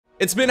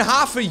It's been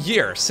half a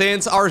year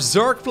since our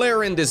Zerg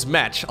player in this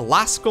match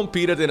last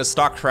competed in a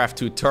StarCraft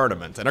 2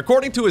 tournament, and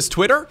according to his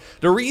Twitter,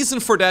 the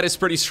reason for that is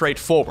pretty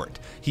straightforward.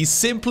 He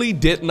simply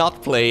did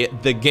not play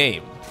the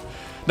game.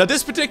 Now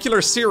this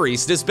particular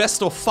series, this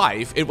best of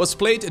 5, it was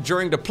played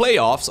during the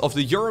playoffs of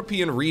the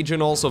European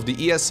regionals of the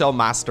ESL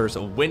Masters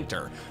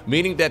Winter,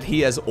 meaning that he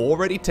has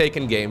already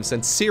taken games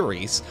and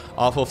series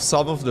off of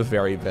some of the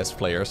very best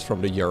players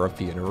from the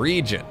European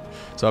region.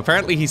 So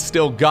apparently he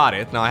still got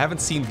it. Now I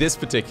haven't seen this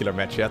particular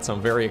match yet, so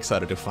I'm very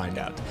excited to find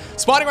out.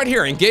 Spotting right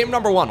here in game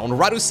number 1 on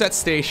CEST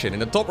station in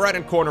the top right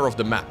hand corner of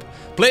the map.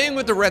 Playing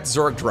with the red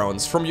Zerg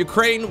drones. From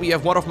Ukraine, we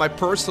have one of my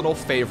personal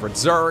favorite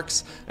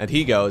Zergs, and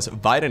he goes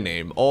by the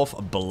name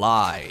of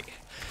Bly.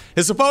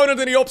 His opponent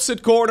in the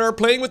opposite corner,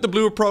 playing with the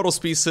blue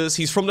Protoss pieces.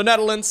 He's from the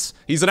Netherlands.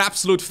 He's an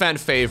absolute fan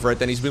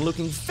favorite, and he's been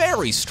looking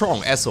very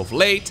strong as of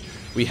late.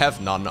 We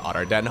have none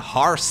other than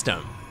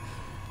Harstem.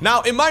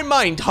 Now, in my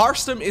mind,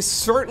 Harstem is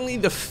certainly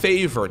the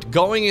favorite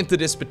going into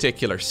this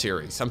particular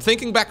series. I'm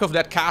thinking back of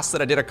that cast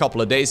that I did a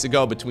couple of days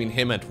ago between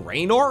him and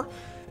Raynor.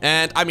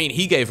 And, I mean,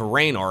 he gave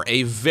Raynor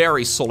a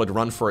very solid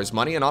run for his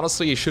money, and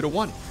honestly, he should have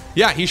won.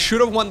 Yeah, he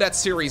should have won that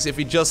series if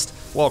he just,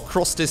 well,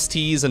 crossed his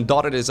T's and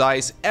dotted his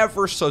I's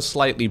ever so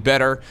slightly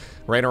better.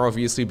 Raynor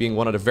obviously being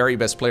one of the very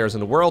best players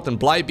in the world, and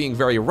Bly being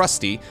very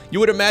rusty.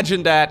 You would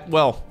imagine that,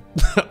 well,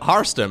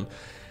 Harstem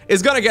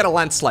is gonna get a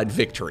landslide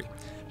victory.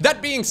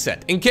 That being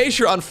said, in case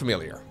you're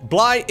unfamiliar,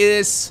 Bly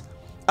is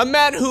a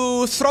man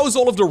who throws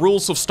all of the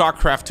rules of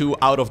StarCraft 2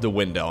 out of the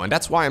window, and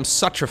that's why I'm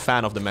such a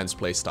fan of the man's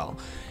playstyle.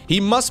 He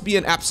must be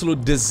an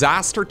absolute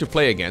disaster to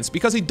play against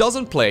because he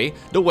doesn't play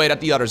the way that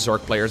the other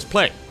Zerg players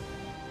play.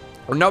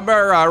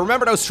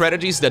 Remember those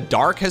strategies that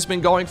Dark has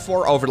been going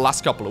for over the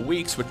last couple of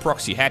weeks with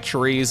proxy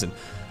hatcheries and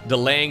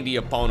delaying the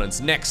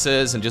opponent's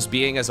nexus and just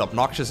being as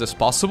obnoxious as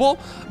possible?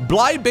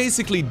 Bly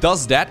basically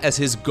does that as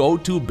his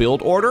go-to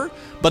build order,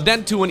 but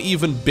then to an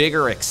even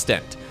bigger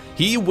extent.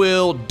 He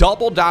will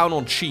double down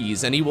on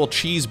cheese, and he will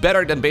cheese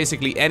better than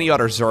basically any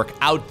other Zerg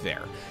out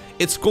there.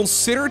 It's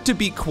considered to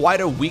be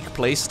quite a weak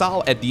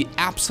playstyle at the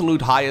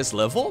absolute highest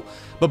level,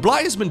 but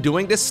Bly has been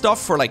doing this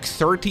stuff for like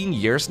 13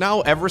 years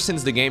now. Ever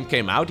since the game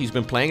came out, he's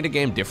been playing the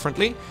game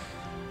differently.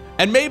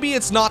 And maybe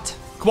it's not,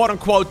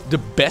 quote-unquote, the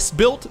best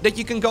build that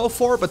you can go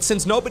for, but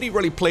since nobody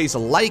really plays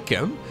like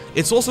him,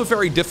 it's also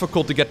very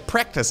difficult to get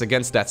practice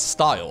against that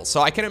style.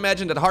 So I can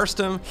imagine that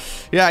Harstem,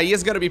 yeah, he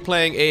is going to be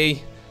playing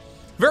a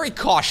very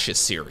cautious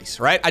series,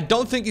 right? I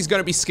don't think he's going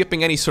to be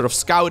skipping any sort of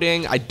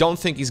scouting. I don't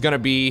think he's going to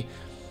be...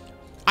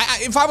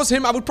 if I was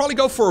him, I would probably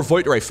go for a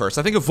Void Ray first.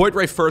 I think a Void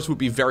Ray first would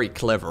be very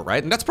clever,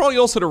 right? And that's probably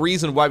also the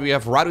reason why we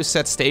have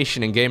CEST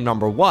station in game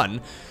number 1.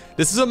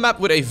 This is a map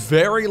with a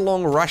very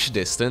long rush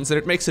distance, and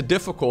it makes it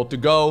difficult to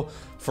go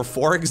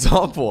for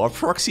example, a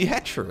proxy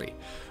hatchery,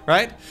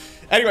 right?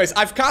 Anyways,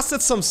 I've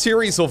casted some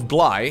series of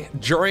Bly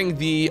during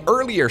the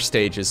earlier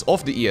stages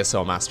of the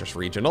ESL Masters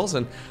Regionals,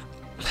 and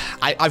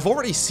I've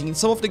already seen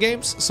some of the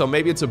games, so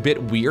maybe it's a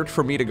bit weird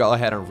for me to go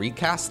ahead and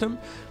recast them.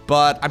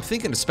 But I'm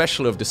thinking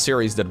especially of the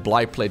series that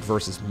Bly played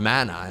versus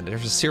Mana, and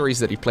there's a series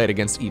that he played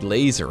against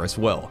E-Laser as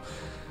well.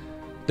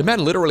 The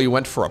man literally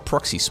went for a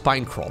proxy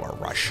spinecrawler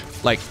rush.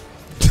 Like,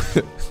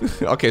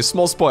 okay,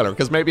 small spoiler,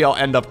 because maybe I'll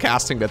end up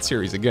casting that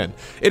series again.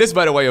 It is,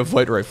 by the way, a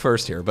Void Ray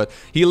first here, but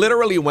he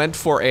literally went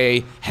for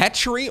a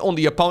hatchery on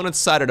the opponent's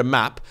side of the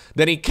map.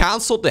 Then he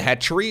canceled the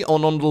hatchery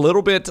on a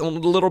little bit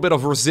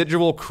of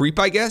residual creep,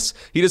 I guess.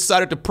 He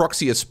decided to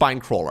proxy a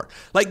spinecrawler.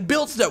 Like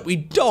builds that we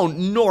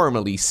don't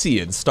normally see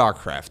in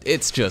StarCraft.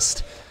 It's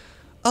just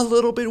a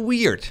little bit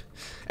weird.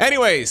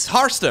 Anyways,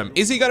 Harstem,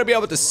 is he going to be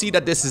able to see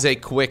that this is a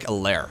quick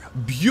lair?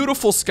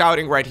 Beautiful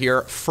scouting right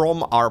here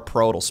from our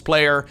Protoss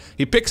player.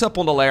 He picks up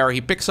on the lair, he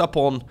picks up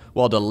on,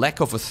 well, the lack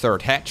of a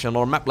third hatch, and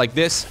on a map like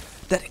this,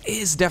 that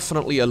is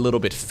definitely a little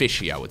bit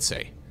fishy, I would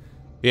say.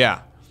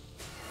 Yeah.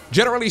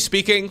 Generally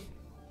speaking,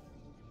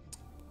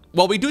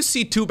 well, we do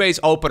see 2-base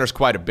openers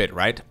quite a bit,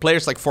 right?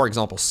 Players like, for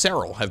example,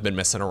 Serral have been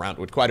messing around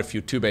with quite a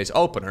few 2-base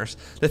openers.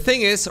 The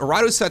thing is,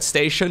 CEST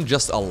station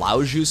just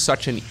allows you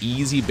such an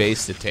easy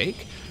base to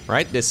take.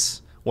 Right,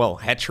 this, well,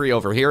 hatchery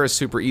over here is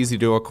super easy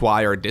to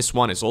acquire. This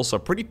one is also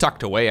pretty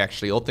tucked away,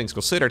 actually, all things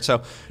considered.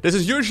 So this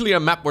is usually a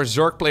map where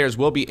Zerg players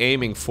will be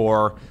aiming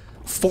for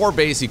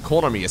 4-base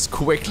economy as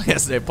quickly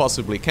as they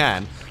possibly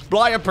can.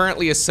 Bly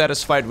apparently is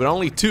satisfied with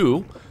only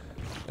 2.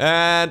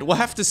 And we'll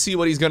have to see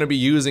what he's going to be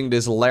using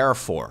this lair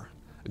for.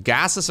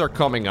 Gases are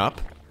coming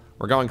up.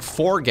 We're going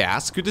 4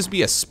 gas. Could this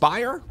be a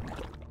Spire?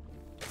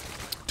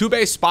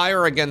 2-base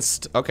Spire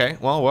against... Okay,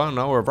 well,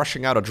 no, we're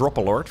rushing out a drop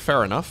alert.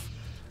 Fair enough.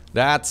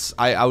 That's...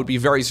 I would be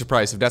very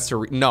surprised if that's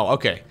the... No,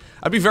 okay.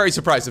 I'd be very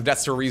surprised if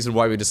that's the reason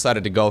why we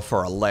decided to go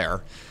for a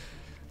lair.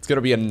 It's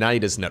gonna be a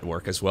Nidus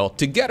network as well,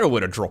 together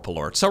with a drop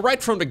alert. So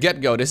right from the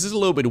get-go, this is a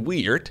little bit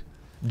weird.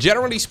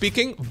 Generally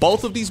speaking,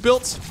 both of these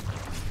builds,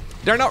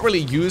 they're not really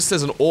used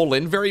as an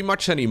all-in very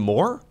much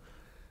anymore.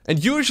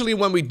 And usually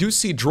when we do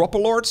see drop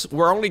alerts,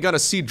 we're only gonna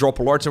see drop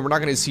alerts and we're not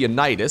gonna see a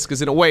Nidus,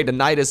 because in a way, the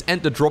Nidus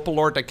and the drop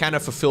alert, they kind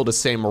of fulfill the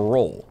same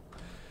role.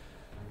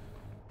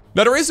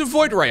 Now there is a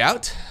Void Ray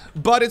out,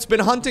 but it's been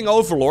hunting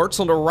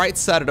overlords on the right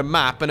side of the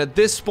map, and at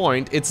this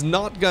point it's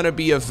not gonna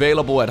be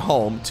available at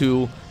home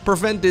to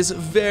prevent this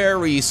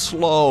very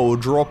slow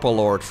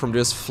Dropalord from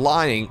just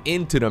flying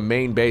into the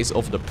main base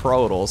of the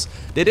Protoss.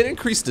 They did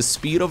increase the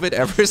speed of it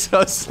ever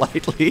so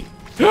slightly.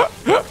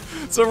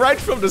 So right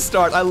from the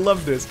start, I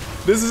love this.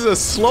 This is a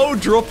slow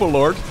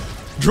Dropalord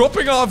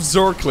dropping off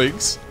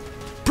Zerglings,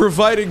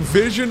 providing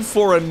vision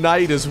for a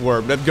Nidus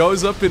Worm that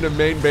goes up in the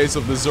main base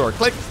of the Zerg.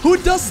 Like, who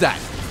does that?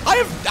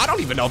 I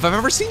don't even know if I've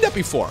ever seen that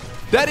before.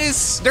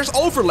 There's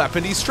overlap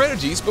in these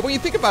strategies, but when you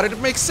think about it, it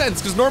makes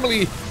sense, because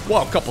normally,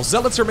 well, a couple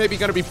Zealots are maybe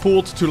gonna be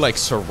pulled to, like,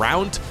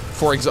 surround,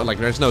 for example, like,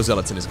 there's no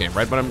Zealots in this game,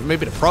 right? But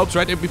maybe the probes,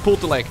 right? They'd be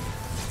pulled to, like,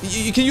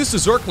 you can use the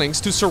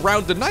Zerglings to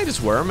surround the Nidus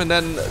Worm, and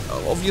then,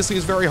 obviously,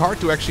 it's very hard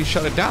to actually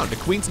shut it down. The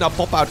Queens now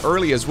pop out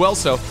early as well,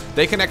 so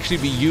they can actually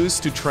be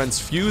used to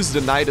transfuse the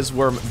Nidus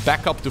Worm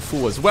back up to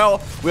full as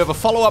well. We have a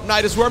follow-up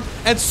Nidus Worm,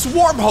 and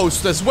Swarm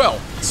Host as well.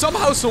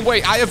 Somehow, some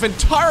way, I have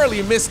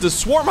entirely missed the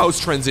Swarm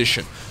Host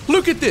transition.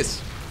 Look at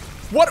this.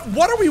 What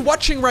are we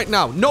watching right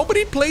now?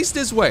 Nobody plays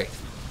this way.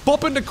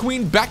 Popping the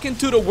Queen back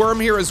into the Worm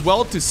here as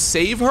well to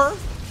save her.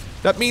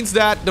 That means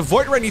that the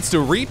Void Ray needs to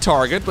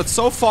retarget, but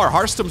so far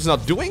Harstem's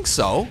not doing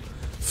so.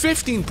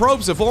 15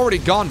 probes have already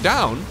gone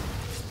down.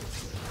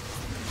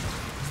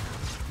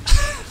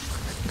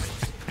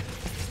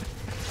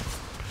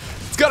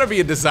 It's gotta be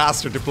a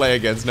disaster to play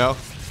against, no?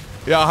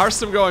 Yeah,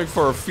 Harstem going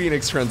for a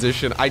Phoenix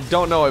transition. I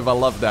don't know if I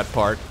love that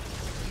part.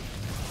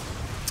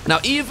 Now,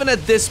 even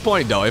at this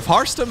point, though, if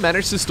Harstem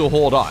manages to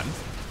hold on,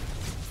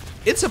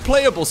 it's a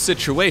playable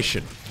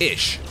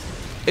situation-ish.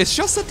 It's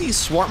just that these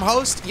Swarm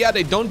Hosts, yeah,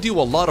 they don't do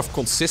a lot of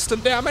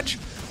consistent damage,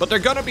 but they're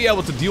gonna be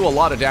able to do a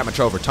lot of damage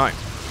over time.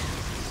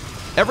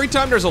 Every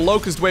time there's a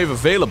Locust Wave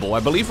available, I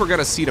believe we're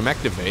gonna see them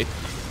activate.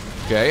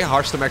 Okay,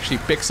 Harstem actually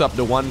picks up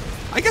the one.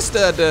 I guess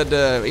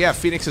yeah,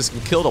 Phoenixes can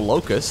kill the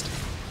Locust.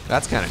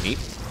 That's kind of neat.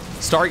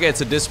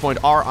 Stargates at this point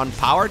are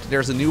unpowered.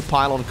 There's a new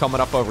pylon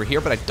coming up over here,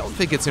 but I don't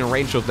think it's in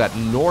range of that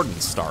northern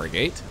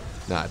Stargate.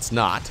 No, it's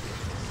not.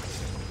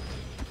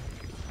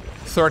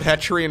 Third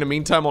hatchery in the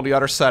meantime on the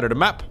other side of the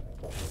map.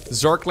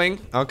 Zergling,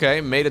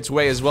 okay, made its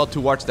way as well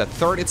towards that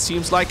third, it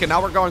seems like, and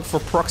now we're going for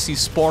proxy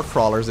spore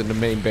crawlers in the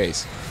main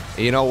base.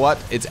 And you know what?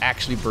 It's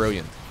actually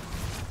brilliant.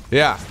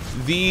 Yeah,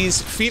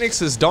 these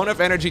Phoenixes don't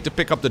have energy to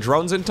pick up the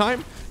drones in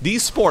time.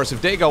 These spores,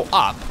 if they go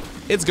up,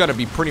 it's gonna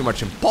be pretty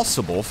much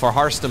impossible for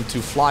Harstem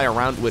to fly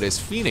around with his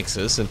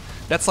Phoenixes, and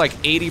that's like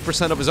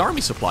 80% of his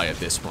army supply at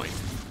this point.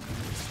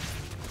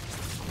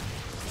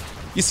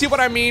 You see what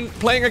I mean?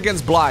 Playing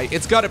against Bly,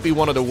 it's gotta be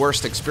one of the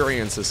worst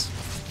experiences.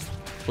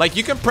 Like,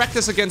 you can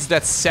practice against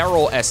that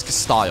Serral-esque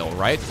style,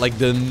 right? Like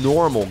the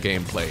normal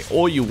gameplay,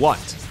 all you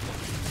want.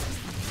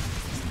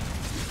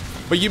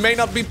 But you may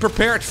not be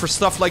prepared for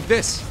stuff like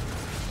this.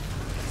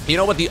 You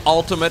know what the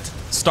ultimate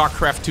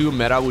StarCraft 2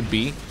 meta would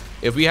be?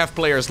 If we have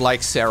players like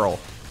Serral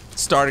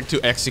starting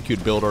to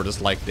execute build orders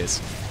like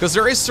this. Because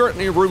there is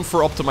certainly room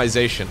for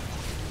optimization.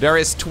 There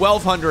is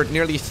 1,200,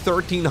 nearly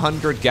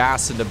 1,300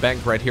 gas in the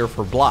bank right here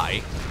for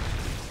Bly.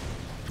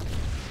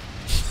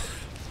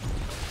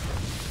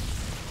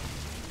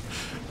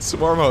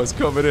 Swarm Host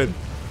coming in,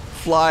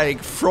 flying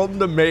from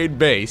the main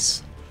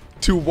base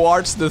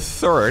towards the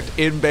third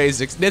in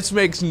basics. This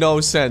makes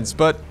no sense,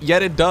 but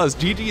yet it does.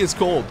 GG is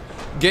cold.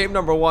 Game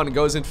number 1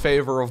 goes in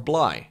favor of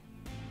Bly.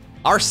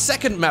 Our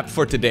second map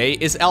for today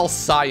is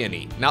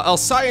Alcyone. Now,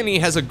 Alcyone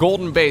has a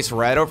golden base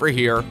right over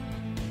here.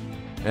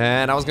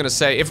 And I was gonna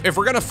say, if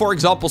we're gonna, for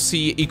example,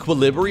 see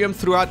equilibrium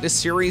throughout this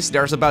series,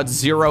 there's about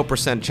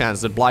 0%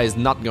 chance that Bly is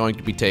not going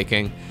to be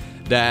taking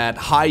that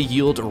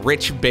high-yield,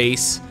 rich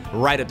base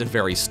right at the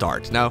very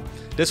start. Now,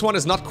 this one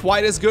is not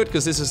quite as good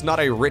because this is not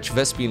a rich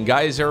Vespian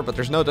Geyser, but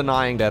there's no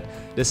denying that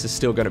this is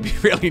still going to be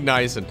really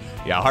nice, and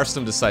yeah,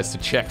 Harstem decides to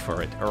check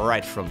for it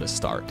right from the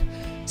start.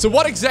 So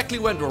what exactly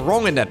went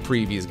wrong in that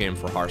previous game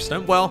for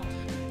Harstem? Well,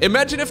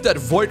 imagine if that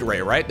Void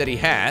Ray, right, that he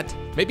had,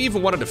 maybe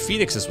even one of the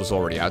Phoenixes was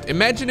already out.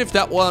 Imagine if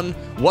that one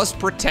was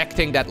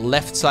protecting that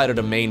left side of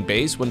the main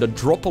base when the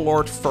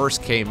Dropalord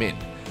first came in.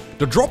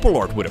 The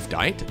Dropalord would have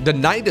died, the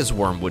Nidus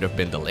Worm would have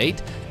been delayed,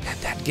 and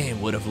that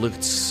game would have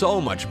looked so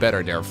much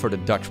better there for the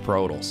Dutch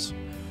Protoss.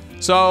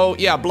 So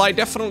yeah, Bly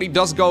definitely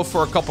does go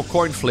for a couple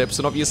coin flips,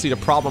 and obviously the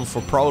problem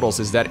for Protoss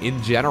is that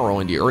in general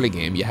in the early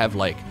game you have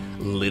like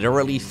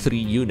literally 3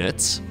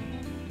 units.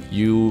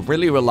 You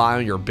really rely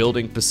on your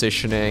building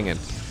positioning and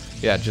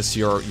yeah, just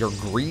your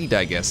greed,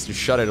 I guess, to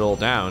shut it all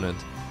down. And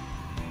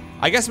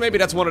I guess maybe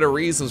that's one of the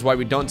reasons why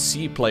we don't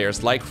see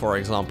players like, for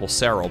example,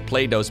 Serral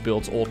play those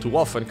builds all too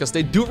often, because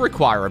they do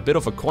require a bit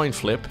of a coin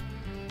flip.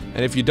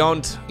 And if you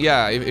don't,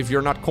 yeah, if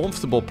you're not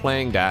comfortable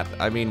playing that,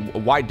 I mean,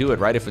 why do it,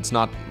 right, if it's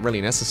not really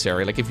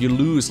necessary? Like, if you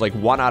lose, like,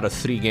 1 out of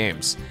 3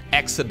 games,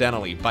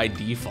 accidentally, by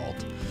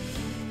default,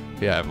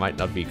 yeah, it might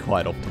not be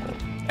quite optimal.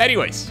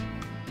 Anyways,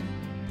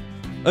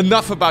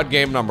 enough about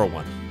game number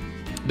 1.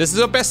 This is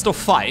a best of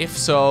 5,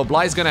 so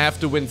Bly's gonna have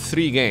to win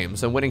 3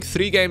 games, and winning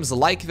 3 games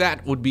like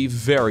that would be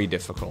very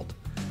difficult.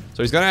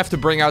 So he's gonna have to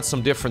bring out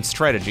some different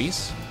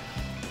strategies.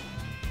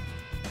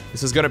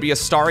 This is going to be a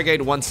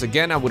Stargate once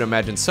again, I would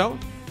imagine so.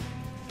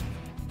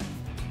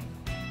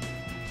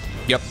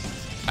 Yep,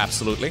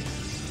 absolutely.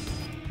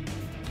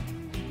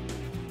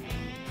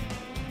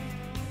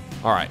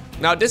 All right,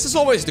 now this is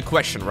always the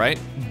question, right?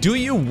 Do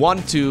you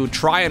want to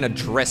try and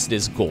address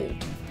this gold?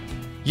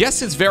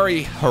 Yes, it's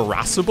very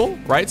harassable,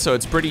 right? So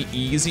it's pretty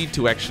easy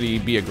to actually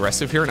be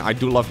aggressive here. And I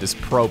do love this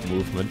probe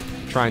movement,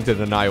 trying to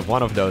deny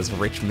one of those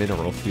rich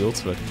mineral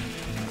fields, but...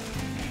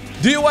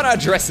 Do you want to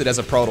address it as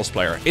a Protoss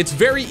player? It's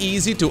very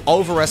easy to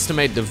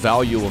overestimate the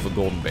value of a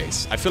golden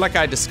base. I feel like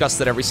I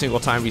discuss it every single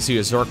time we see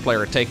a Zerg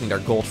player taking their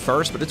gold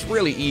first, but it's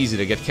really easy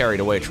to get carried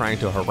away trying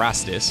to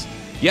harass this.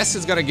 Yes,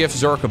 it's going to give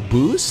Zerg a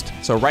boost,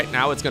 so right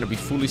now it's going to be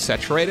fully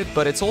saturated,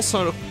 but it's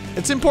also...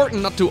 It's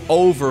important not to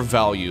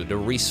overvalue the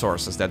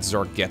resources that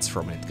Zerg gets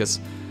from it, because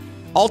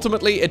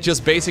ultimately it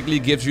just basically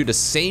gives you the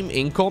same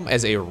income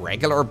as a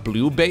regular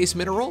blue base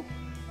mineral,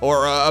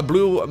 or a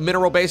blue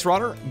mineral base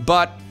rather,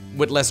 but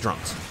with less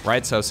drones,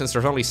 right? So since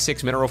there's only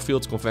 6 mineral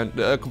fields compared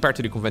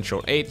to the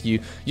conventional 8,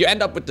 you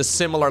end up with the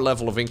similar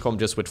level of income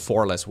just with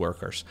 4 less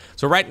workers.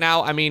 So right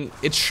now, I mean,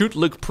 it should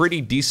look pretty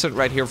decent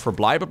right here for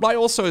Bly, but Bly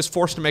also is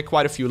forced to make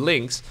quite a few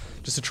links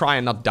just to try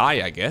and not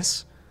die, I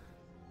guess.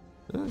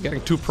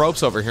 Getting 2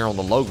 probes over here on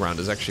the low ground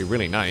is actually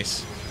really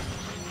nice.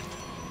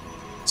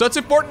 So it's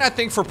important, I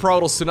think, for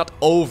Protoss to not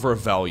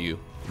overvalue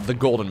the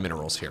golden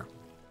minerals here.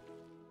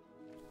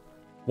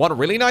 One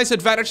really nice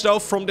advantage, though,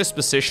 from this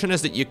position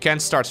is that you can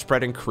start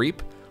spreading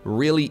creep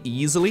really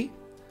easily.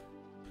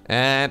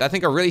 And I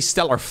think a really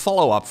stellar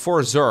follow-up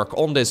for Zerg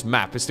on this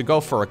map is to go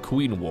for a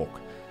queen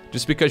walk.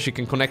 Just because you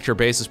can connect your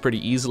bases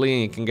pretty easily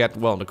and you can get,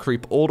 well, the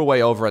creep all the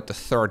way over at the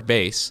 3rd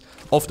base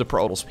of the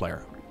Protoss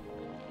player.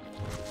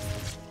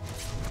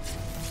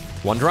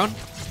 1 drone?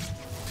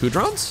 2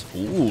 drones?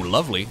 Ooh,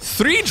 lovely.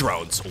 3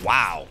 drones!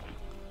 Wow.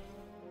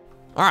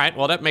 Alright,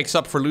 well that makes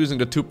up for losing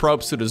the 2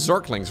 probes to the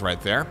Zerglings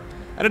right there.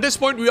 And at this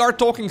point we are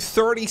talking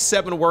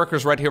 37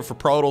 workers right here for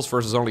Protoss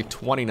versus only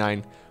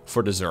 29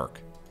 for the Zerg.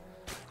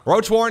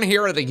 Roach Warren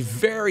here at a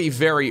very,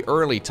 very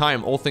early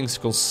time, all things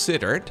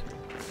considered.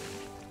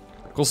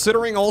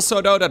 Considering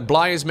also though that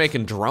Bly is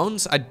making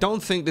drones, I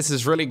don't think this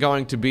is really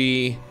going to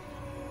be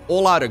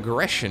all-out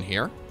aggression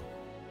here.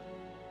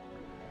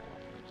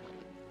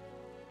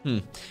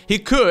 He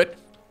could.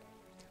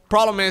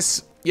 Problem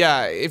is,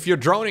 yeah, if you're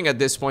droning at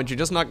this point, you're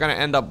just not gonna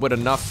end up with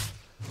enough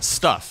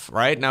stuff,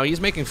 right? Now, he's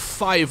making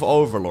 5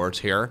 overlords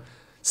here.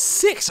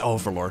 6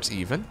 overlords,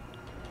 even.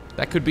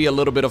 That could be a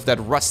little bit of that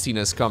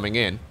rustiness coming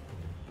in.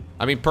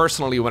 I mean,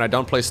 personally, when I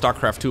don't play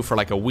StarCraft 2 for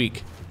like a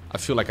week, I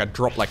feel like I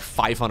drop like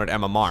 500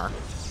 MMR.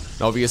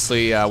 And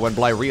obviously, when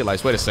Bly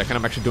realized, wait a second,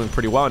 I'm actually doing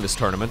pretty well in this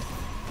tournament,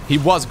 he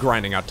was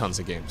grinding out tons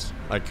of games.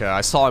 Like,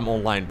 I saw him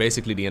online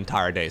basically the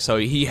entire day. So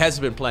he has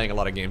been playing a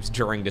lot of games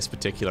during this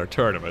particular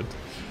tournament.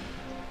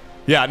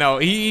 Yeah, no,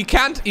 he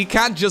can't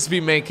just be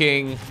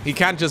making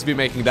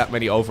that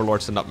many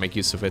overlords and not make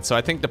use of it. So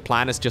I think the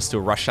plan is just to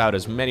rush out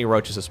as many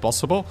roaches as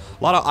possible.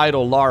 A lot of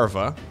idle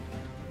larvae.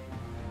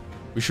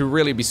 We should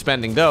really be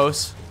spending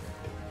those.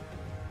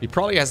 He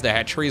probably has the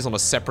hatcheries on a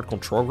separate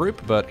control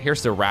group, but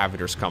here's the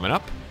Ravagers coming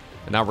up.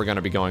 And now we're going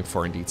to be going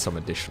for, indeed, some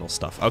additional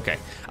stuff. Okay.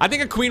 I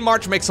think a Queen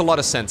March makes a lot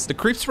of sense. The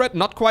creep threat,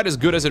 not quite as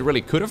good as it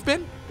really could have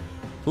been.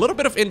 A little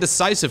bit of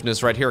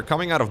indecisiveness right here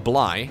coming out of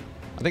Bly.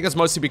 I think that's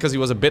mostly because he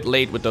was a bit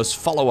late with those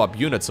follow-up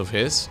units of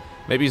his.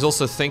 Maybe he's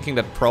also thinking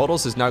that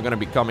Protoss is now going to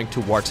be coming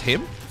towards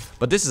him.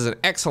 But this is an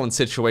excellent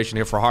situation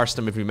here for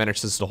Harstem if he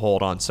manages to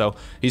hold on. So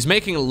he's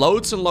making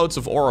loads and loads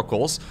of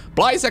oracles.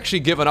 Bly's actually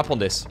given up on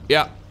this.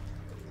 Yeah.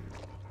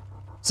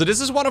 So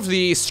this is one of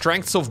the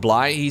strengths of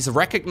Bly. He's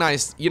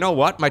recognized, you know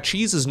what, my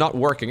cheese is not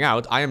working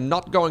out. I am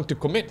not going to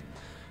commit.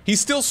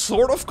 He's still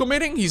sort of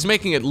committing. He's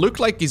making it look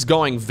like he's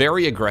going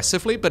very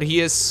aggressively, but he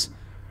is...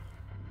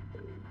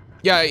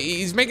 Yeah,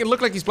 he's making it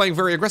look like he's playing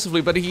very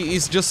aggressively, but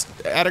he's just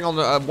adding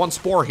on 1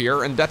 spore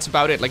here, and that's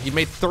about it. Like, he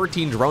made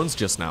 13 drones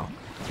just now.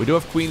 We do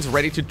have queens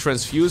ready to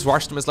transfuse.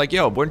 Harstem is like,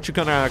 yo, weren't you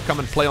gonna come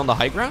and play on the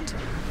high ground?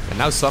 And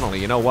now suddenly,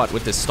 you know what,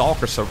 with this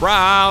Stalker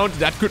surround,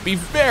 that could be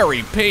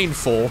very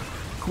painful.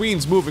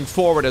 Queen's moving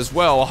forward as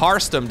well.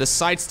 Harstem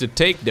decides to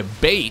take the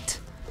bait.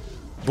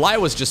 Bly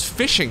was just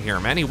fishing here,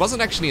 man. He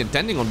wasn't actually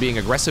intending on being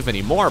aggressive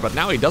anymore, but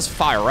now he does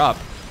fire up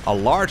a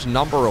large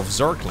number of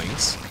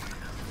Zerglings.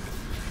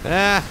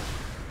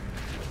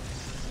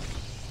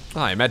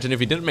 I imagine if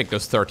he didn't make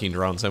those 13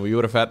 drones, then we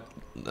would have had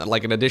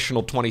like an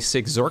additional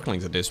 26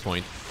 Zerglings at this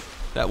point.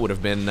 That would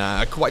have been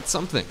quite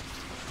something.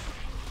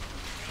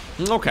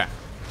 Okay.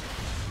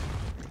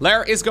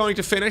 Lair is going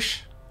to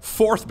finish.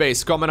 4th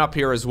base coming up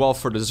here as well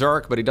for the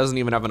Zerg, but he doesn't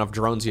even have enough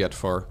drones yet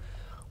for,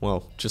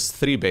 well, just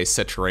 3 base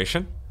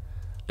saturation.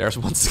 There's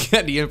once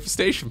again the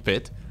infestation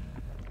pit.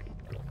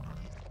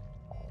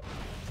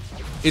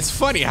 It's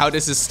funny how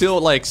this is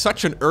still like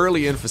such an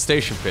early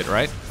infestation pit,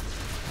 right?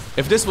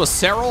 If this was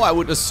Serral, I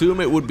would assume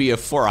it would be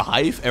for a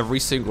hive every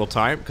single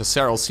time, because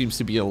Serral seems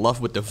to be in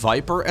love with the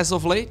Viper as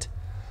of late.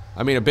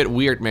 I mean, a bit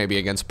weird maybe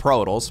against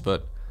Protoss,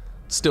 but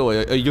still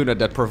a unit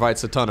that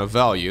provides a ton of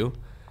value.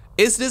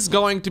 Is this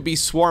going to be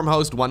Swarm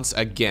Host once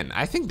again?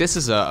 I think this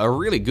is a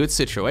really good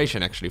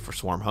situation, actually, for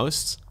Swarm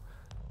Hosts.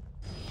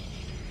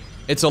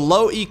 It's a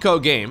low eco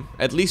game,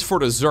 at least for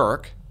the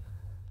Zerg.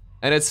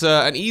 And it's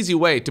an easy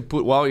way to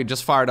put... Well, you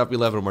just fired up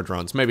 11 more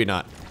drones. Maybe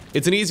not.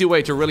 It's an easy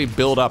way to really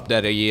build up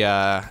that...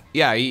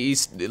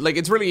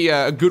 it's really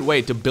a good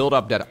way to build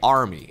up that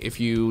army. If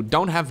you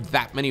don't have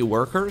that many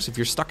workers, if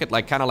you're stuck at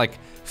kind of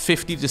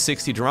 50 to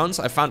 60 drones,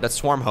 I found that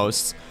Swarm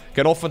Hosts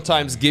can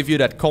oftentimes give you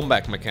that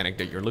comeback mechanic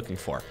that you're looking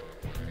for.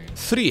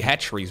 3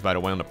 hatcheries, by the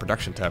way, on the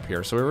production tab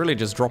here. So we're really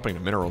just dropping the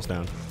minerals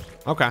down.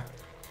 Okay.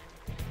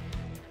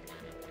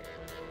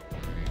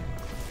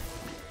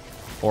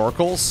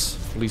 Oracles.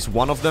 At least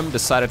one of them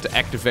decided to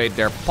activate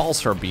their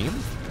pulsar beam.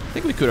 I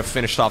think we could have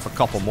finished off a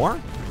couple more.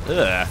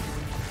 Ugh.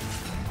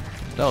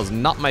 That was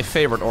not my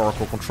favorite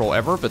Oracle control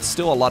ever, but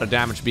still a lot of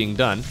damage being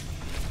done.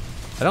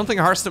 I don't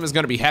think Harstem is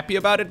going to be happy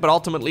about it, but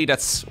ultimately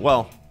that's,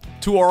 well,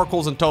 2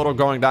 Oracles in total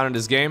going down in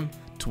this game.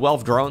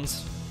 12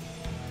 drones.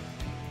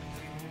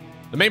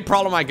 The main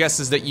problem, I guess,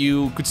 is that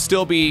you could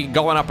still be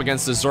going up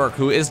against the Zerg,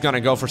 who is going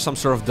to go for some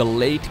sort of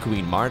delayed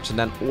Queen March, and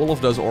then all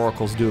of those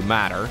Oracles do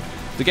matter.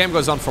 If the game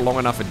goes on for long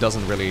enough, it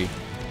doesn't really,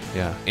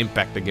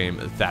 impact the game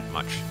that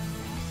much.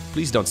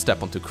 Please don't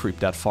step onto creep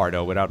that far,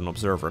 though, without an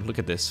observer. Look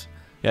at this.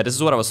 Yeah, this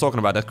is what I was talking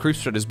about. That creep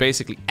strat is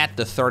basically at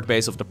the 3rd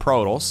base of the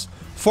Protoss.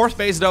 4th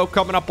base, though,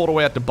 coming up all the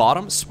way at the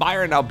bottom.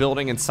 Spire now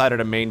building inside of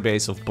the main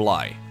base of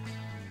Bly.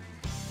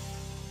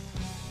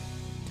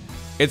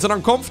 It's an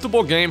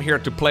uncomfortable game here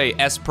to play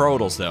as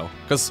Protoss, though.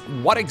 Because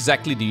what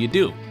exactly do you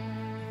do?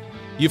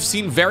 You've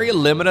seen very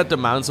limited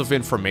amounts of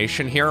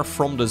information here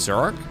from the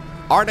Zerg.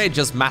 Are they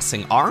just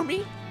massing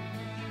army?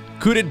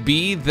 Could it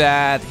be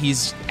that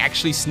he's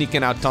actually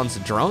sneaking out tons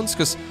of drones?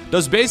 Because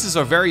those bases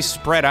are very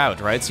spread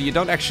out, right? So you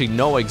don't actually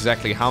know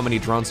exactly how many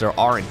drones there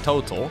are in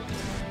total.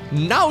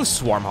 Now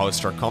Swarm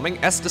Hosts are coming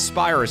as the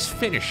Spire is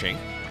finishing.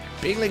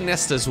 Baneling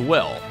Nest as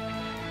well.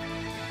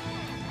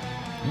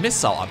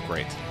 Missile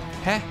upgrade.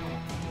 Heh.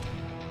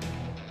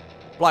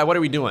 Bly, what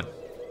are we doing?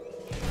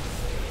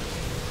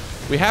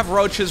 We have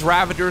Roaches,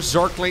 Ravagers,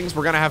 Zerglings.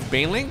 We're gonna have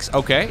Banelings.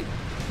 Okay.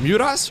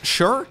 Mutas?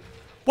 Sure.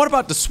 What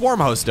about the Swarm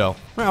Host, though?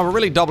 Well, we're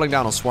really doubling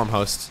down on Swarm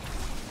Hosts.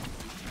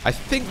 I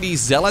think these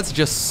Zealots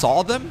just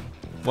saw them.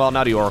 Well,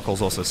 now the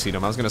Oracles also see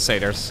them. I was gonna say,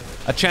 there's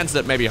a chance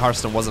that maybe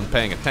Harstem wasn't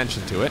paying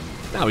attention to it.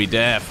 Now he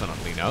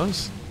definitely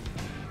knows.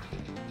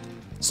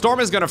 Storm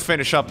is gonna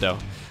finish up, though.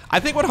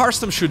 I think what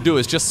Harstem should do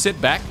is just sit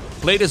back,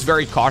 play this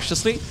very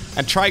cautiously,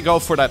 and try go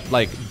for that,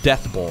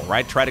 death ball,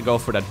 right? Try to go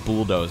for that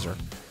bulldozer.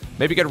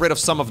 Maybe get rid of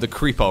some of the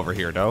creep over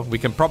here, though. We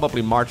can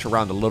probably march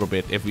around a little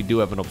bit if we do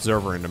have an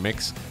observer in the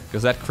mix,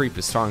 because that creep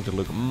is starting to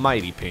look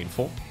mighty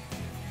painful.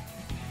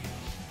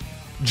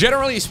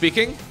 Generally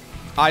speaking,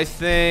 I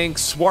think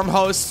Swarm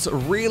Hosts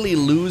really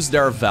lose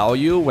their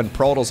value when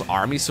Protoss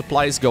army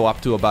supplies go up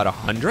to about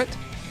 100.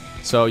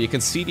 So you can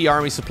see the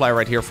army supply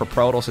right here for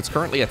Protoss. It's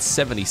currently at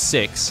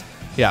 76.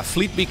 Yeah,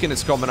 Fleet Beacon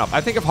is coming up.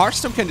 I think if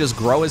Harstem can just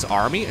grow his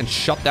army and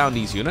shut down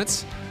these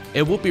units,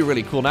 it would be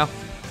really cool. Now,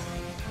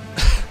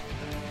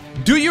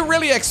 do you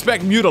really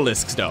expect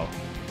Mutalisks, though?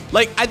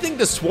 I think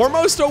the Swarm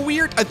Hosts are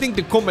weird. I think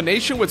the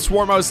combination with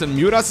Swarm Hosts and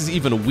Mutas is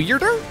even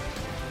weirder.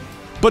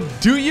 But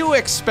do you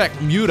expect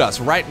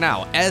Mutas right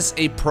now as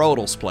a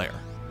Protoss player?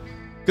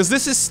 Because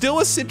this is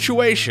still a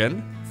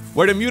situation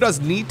where the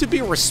Mutas need to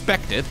be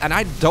respected, and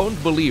I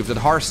don't believe that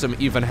Harstem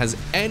even has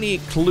any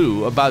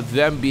clue about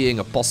them being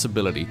a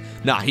possibility.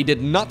 Now, he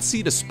did not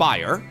see the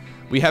Spire.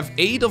 We have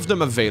 8 of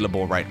them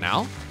available right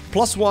now.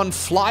 +1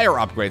 flyer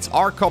upgrades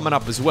are coming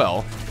up as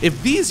well.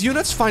 If these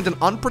units find an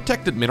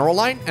unprotected mineral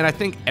line, and I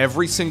think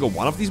every single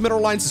one of these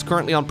mineral lines is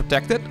currently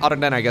unprotected, other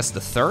than, I guess,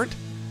 the 3rd.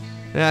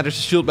 Yeah, there's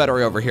a shield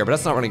battery over here, but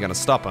that's not really going to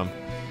stop him.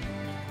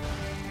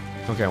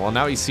 Okay, well,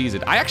 now he sees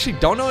it. I actually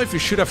don't know if you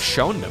should have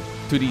shown them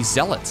to these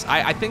Zealots.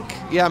 I think,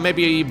 yeah,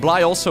 maybe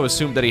Bly also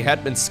assumed that he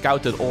had been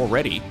scouted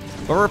already.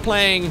 But we're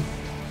playing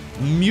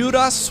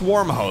Muta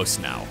Swarm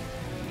Host now.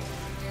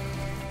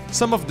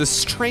 Some of the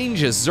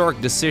strangest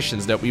Zerg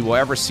decisions that we will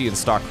ever see in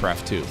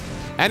StarCraft 2.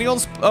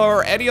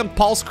 Anion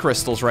Pulse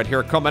Crystals right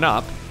here coming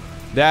up.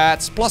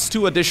 That's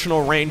 +2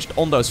 additional ranged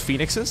on those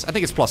Phoenixes. I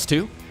think it's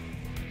 +2.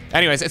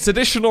 Anyways, it's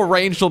additional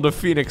ranged on the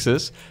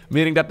Phoenixes,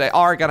 meaning that they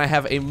are gonna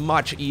have a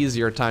much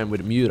easier time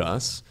with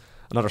Mutas.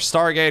 Another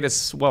Stargate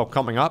is, well,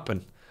 coming up,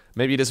 and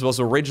maybe this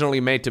was originally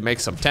made to make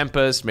some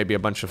Tempest, maybe a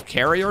bunch of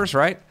Carriers,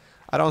 right?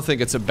 I don't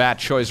think it's a bad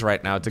choice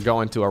right now to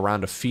go into a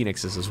round of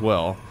Phoenixes as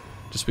well.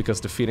 Just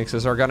because the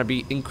Phoenixes are gonna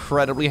be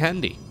incredibly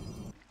handy.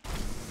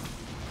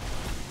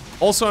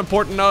 Also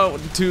important, though,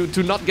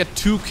 to not get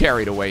too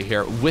carried away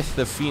here with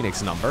the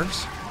Phoenix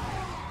numbers.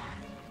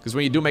 Because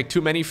when you do make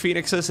too many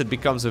Phoenixes, it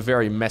becomes a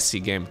very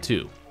messy game,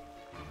 too.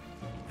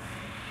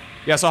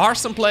 Yeah, so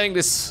Harstem playing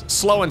this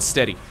slow and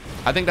steady.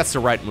 I think that's the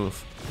right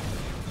move.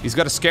 He's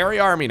got a scary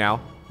army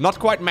now. Not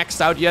quite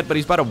maxed out yet, but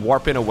he's about to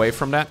warp in away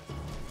from that.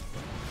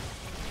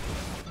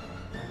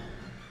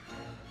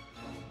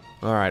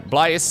 Alright,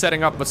 Bly is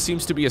setting up what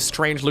seems to be a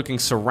strange-looking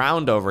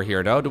surround over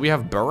here, though. Do we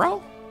have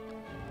Burrow?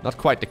 Not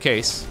quite the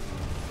case.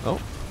 Oh,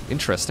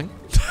 interesting.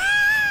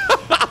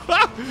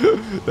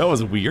 That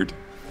was weird.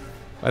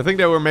 I think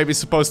they were maybe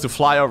supposed to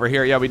fly over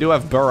here. Yeah, we do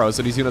have burrows,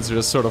 so these units are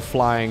just sort of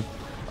flying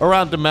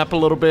around the map a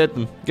little bit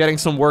and getting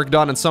some work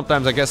done. And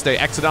sometimes I guess they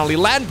accidentally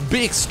land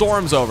big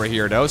storms over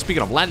here, though.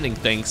 Speaking of landing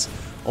things,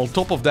 on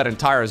top of that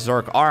entire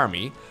Zerg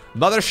army.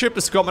 Mothership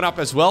is coming up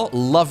as well.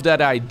 Love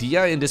that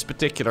idea in this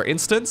particular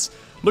instance.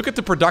 Look at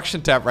the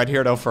production tab right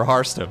here, though, for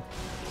Harstem.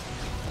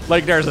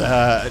 Like, there's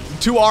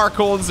 2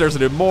 Archons, there's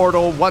an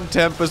Immortal, 1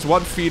 Tempest,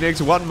 1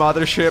 Phoenix, 1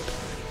 Mothership.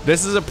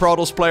 This is a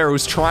Protoss player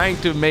who's trying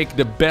to make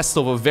the best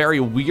of a very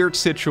weird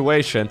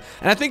situation.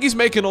 And I think he's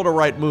making all the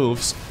right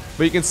moves.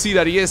 But you can see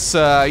that he is,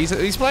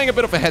 he's playing a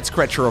bit of a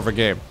head-scratcher of a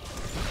game.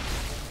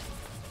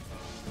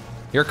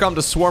 Here come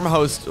the Swarm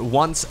Host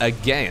once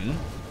again.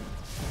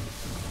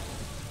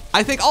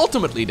 I think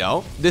ultimately,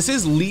 though, this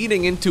is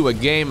leading into a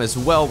game as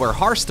well where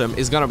Harstem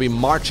is going to be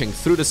marching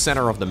through the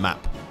center of the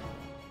map.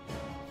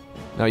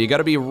 Now, you got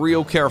to be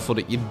real careful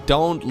that you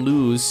don't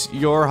lose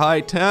your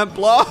High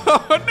Templar.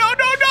 No.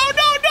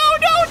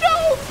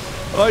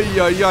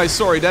 Ay,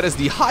 sorry, that is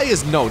the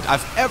highest note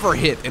I've ever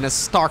hit in a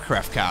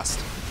StarCraft cast.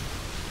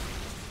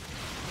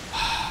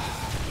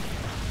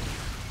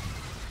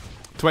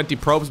 20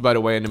 probes, by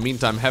the way, in the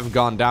meantime, have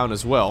gone down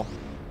as well.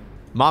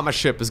 Mama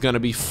ship is going to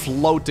be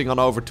floating on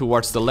over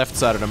towards the left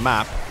side of the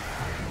map.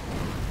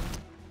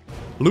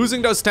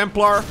 Losing those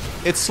Templar,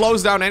 it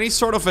slows down any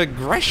sort of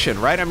aggression,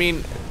 right? I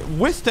mean,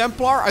 with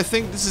Templar, I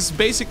think this is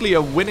basically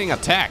a winning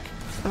attack.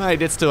 I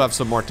did still have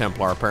some more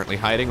Templar apparently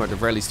hiding, or at the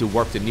very least to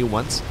warp the new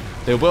ones.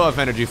 They will have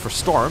energy for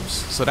storms,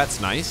 so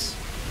that's nice.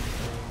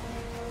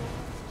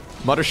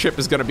 Mothership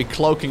is going to be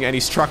cloaking any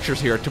structures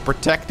here to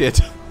protect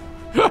it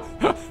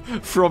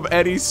from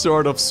any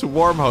sort of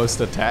swarm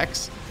host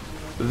attacks.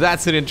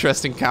 That's an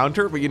interesting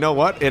counter, but you know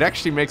what? It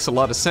actually makes a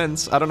lot of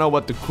sense. I don't know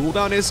what the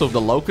cooldown is of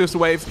the Locust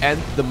Wave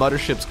and the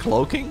Mothership's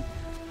cloaking.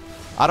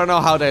 I don't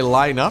know how they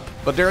line up,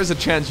 but there is a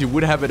chance you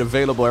would have it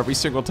available every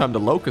single time the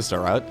Locusts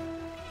are out.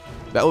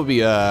 That would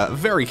be a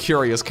very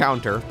curious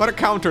counter, but a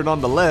counter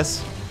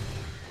nonetheless.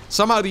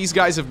 Somehow these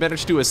guys have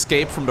managed to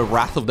escape from the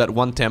wrath of that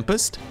 1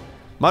 Tempest.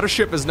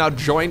 Mothership is now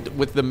joined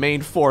with the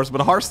main force,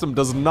 but Harstem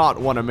does not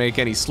want to make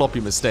any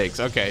sloppy mistakes.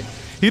 Okay,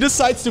 he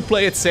decides to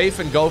play it safe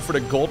and go for the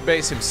gold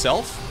base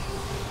himself.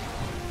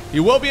 He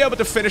will be able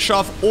to finish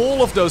off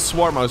all of those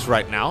Swarmos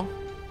right now.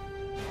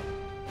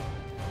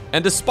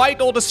 And despite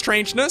all the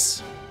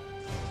strangeness,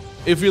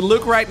 if you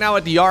look right now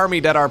at the army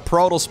that our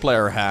Protoss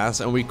player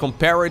has, and we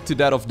compare it to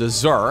that of the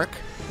Zerg,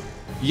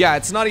 yeah,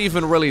 it's not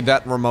even really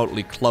that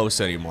remotely close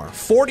anymore.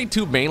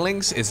 42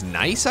 banelings is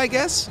nice, I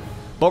guess.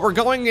 But we're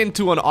going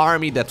into an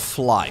army that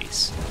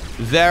flies.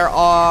 There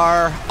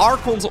are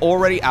Archons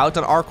already out,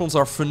 and Archons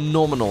are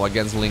phenomenal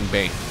against Ling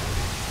Bane.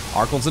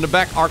 Archons in the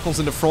back, Archons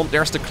in the front.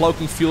 There's the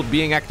cloaking field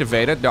being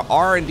activated. There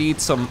are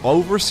indeed some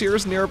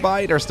Overseers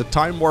nearby. There's the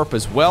Time Warp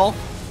as well.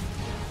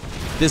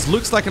 This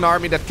looks like an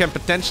army that can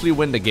potentially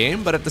win the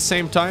game, but at the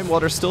same time, well,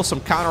 there's still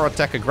some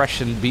counterattack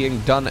aggression being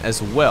done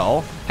as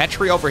well.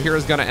 Hatchery over here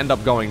is going to end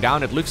up going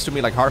down. It looks to me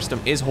like Harstem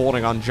is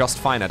holding on just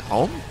fine at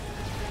home.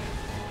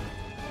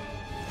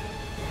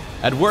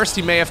 At worst,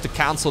 he may have to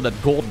cancel that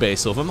gold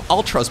base of him.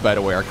 Ultras, by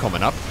the way, are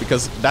coming up,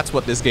 because that's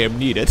what this game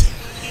needed.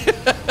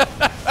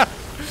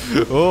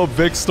 Oh,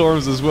 big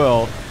storms as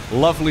well.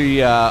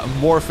 Lovely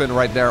Morphin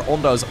right there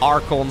on those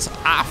Archons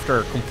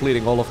after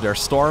completing all of their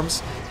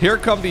storms. Here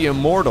come the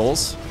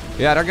Immortals.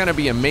 Yeah, they're going to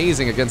be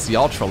amazing against the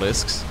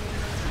Ultralisks.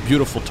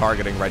 Beautiful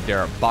targeting right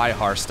there by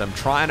Harstem.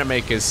 Trying to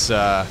make his...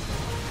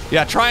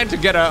 trying to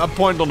get a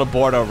point on the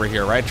board over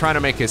here, right? Trying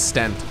to make his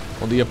stand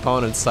on the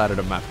opponent's side of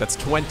the map. That's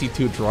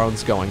 22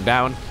 drones going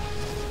down.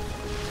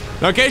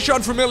 Now, in case you're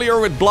unfamiliar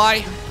with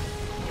Bly,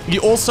 he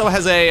also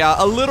has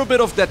a little bit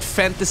of that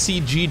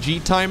fantasy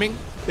GG timing.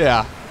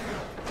 Yeah.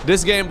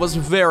 This game was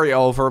very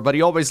over, but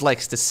he always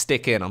likes to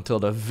stick in until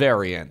the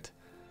very end.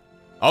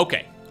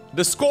 Okay.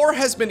 The score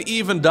has been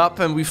evened up,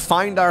 and we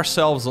find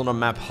ourselves on a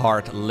map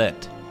hard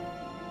lit.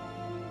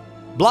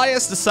 Bly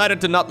has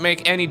decided to not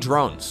make any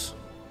drones.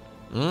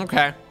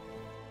 Okay.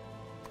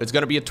 It's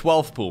gonna be a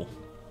 12 pool.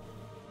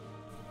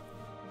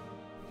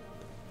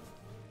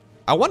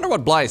 I wonder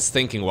what Bly is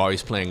thinking while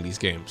he's playing these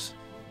games.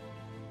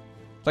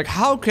 Like,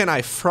 how can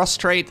I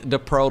frustrate the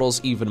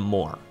Protoss even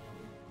more?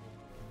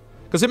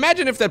 Because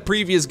imagine if that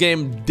previous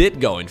game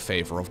did go in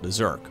favor of the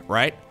Zerg,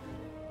 right?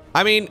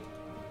 I mean,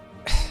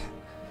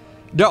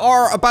 there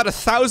are about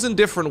 1,000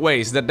 different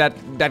ways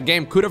that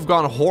game could have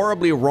gone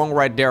horribly wrong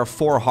right there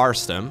for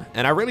Harstem.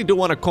 And I really do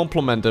want to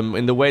compliment him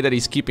in the way that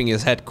he's keeping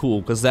his head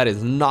cool, because that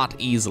is not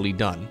easily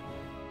done.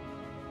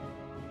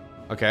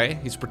 Okay,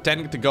 he's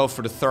pretending to go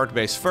for the third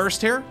base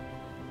first here.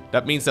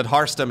 That means that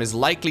Harstem is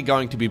likely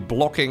going to be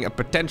blocking a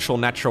potential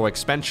natural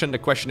expansion. The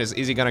question is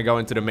he going to go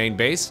into the main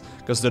base?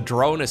 Because the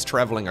drone is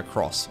traveling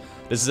across.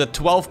 This is a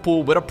 12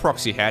 pool with a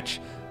proxy hatch.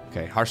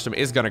 Okay, Harstem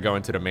is going to go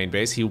into the main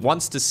base. He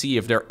wants to see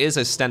if there is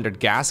a standard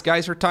gas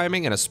geyser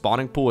timing and a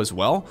spawning pool as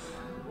well.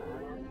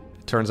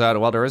 It turns out,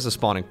 well, there is a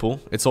spawning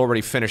pool. It's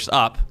already finished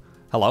up.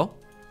 Hello?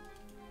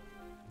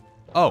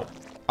 Oh,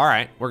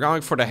 Alright, we're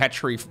going for the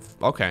hatchery.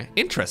 Okay,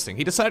 interesting.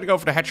 He decided to go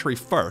for the hatchery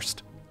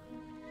first.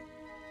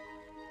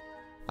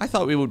 I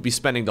thought we would be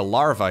spending the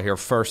larva here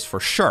first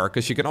for sure,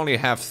 because you can only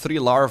have 3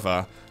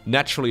 larvae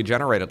naturally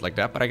generated like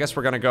that. But I guess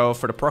we're going to go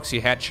for the proxy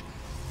hatch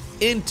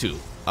into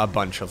a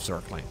bunch of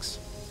Zerglings.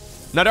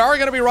 Now, they are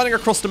going to be running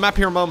across the map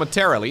here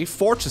momentarily.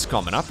 Forge is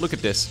coming up. Look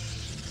at this.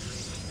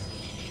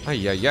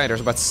 Yeah,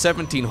 there's about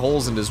 17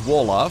 holes in this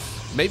wall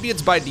off. Maybe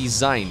it's by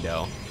design,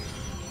 though.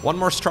 One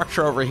more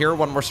structure over here,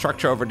 one more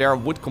structure over there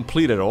would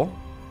complete it all.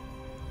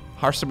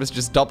 Harstem is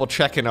just double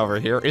checking over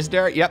here. Is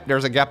there? Yep,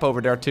 there's a gap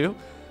over there too.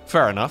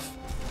 Fair enough.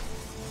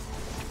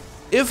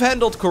 If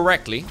handled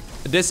correctly,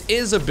 this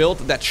is a build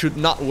that should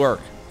not work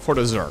for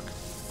the Zerg.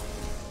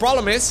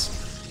 Problem is,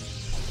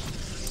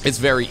 it's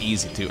very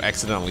easy to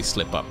accidentally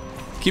slip up.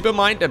 Keep in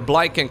mind that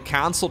Bly can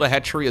cancel the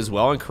hatchery as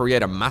well and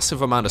create a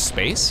massive amount of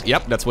space.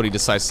 Yep, that's what he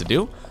decides to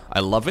do. I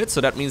love it.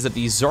 So that means that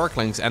these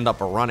Zerglings end up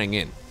running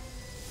in.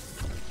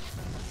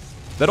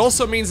 That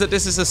also means that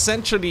this is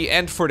essentially the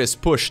end for this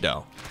push,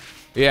 though.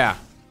 Yeah.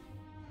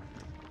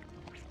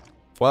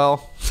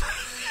 Well...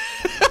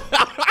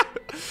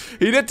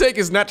 He did take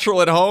his natural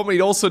at home.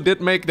 He also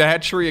did make the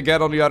hatchery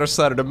again on the other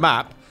side of the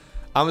map.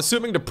 I'm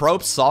assuming the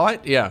probes saw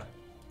it. Yeah.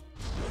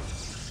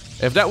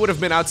 If that would have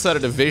been outside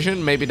of the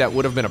vision, maybe that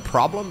would have been a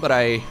problem, but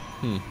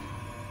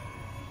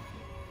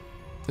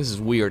This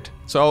is weird.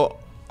 So,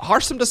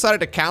 Harstem decided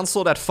to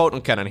cancel that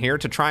photon cannon here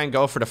to try and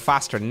go for the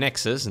faster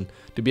nexus and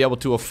to be able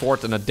to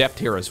afford an adept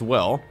here as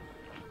well.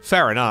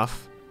 Fair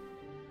enough.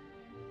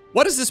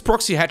 What is this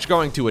proxy hatch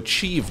going to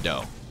achieve,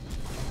 though?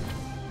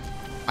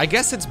 I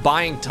guess it's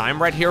buying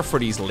time right here for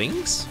these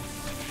links.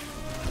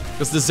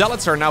 Because the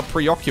zealots are now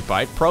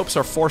preoccupied. Probes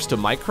are forced to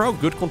micro.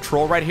 Good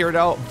control right here,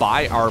 though,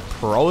 by our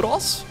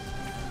Protoss.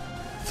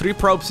 3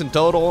 probes in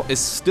total is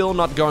still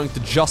not going to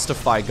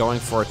justify going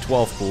for a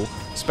 12 pool.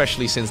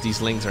 Especially since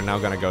these links are now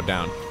going to go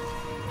down.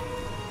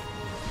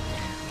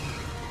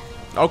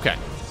 Okay.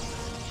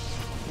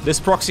 This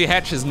proxy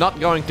hatch is not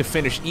going to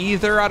finish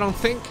either, I don't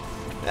think.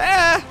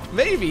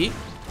 Maybe.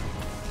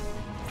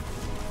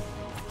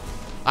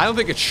 I don't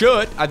think it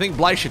should. I think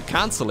Bly should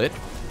cancel it.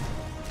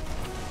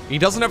 He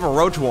doesn't have a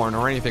roach warren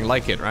or anything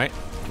like it, right?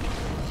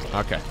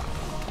 Okay.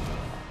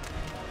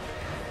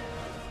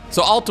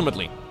 So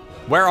ultimately,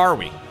 where are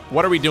we?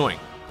 What are we doing?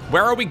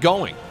 Where are we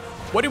going?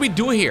 What do we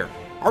do here?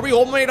 Are we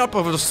all made up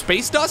of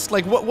space dust?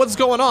 Like, what's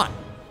going on?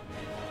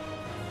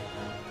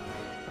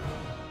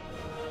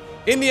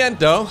 In the end,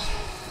 though,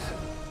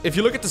 if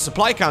you look at the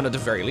supply count at the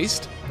very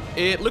least,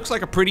 it looks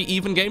like a pretty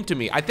even game to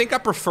me. I think I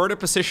prefer the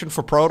position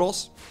for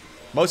Protoss.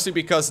 Mostly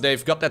because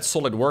they've got that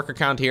solid worker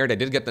count here. They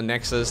did get the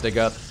Nexus. They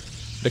got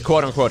the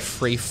quote-unquote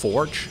free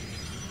Forge.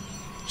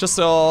 Just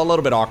a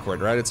little bit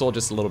awkward, right? It's all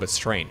just a little bit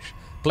strange.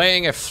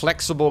 Playing a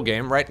flexible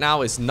game right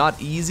now is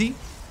not easy.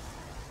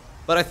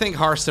 But I think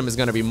Harstem is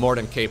going to be more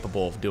than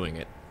capable of doing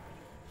it.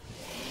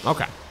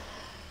 Okay.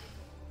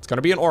 It's going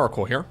to be an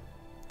Oracle here.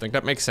 I think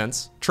that makes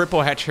sense.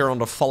 Triple hatch here on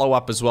the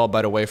follow-up as well,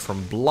 by the way,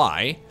 from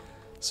Bly.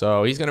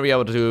 So he's going to be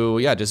able to,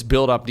 yeah, just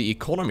build up the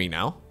economy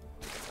now.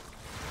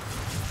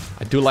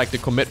 I do like the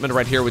commitment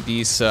right here with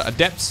these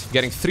adepts.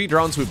 Getting 3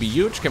 drones would be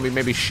huge. Can we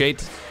maybe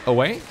shade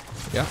away?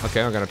 Yeah,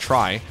 okay, I'm gonna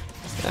try.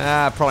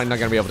 Probably not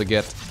gonna be able to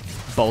get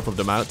both of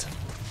them out.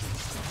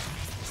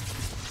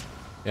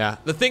 Yeah,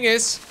 the thing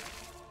is,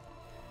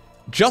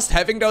 just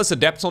having those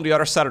adepts on the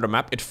other side of the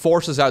map, it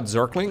forces out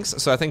Zerglings.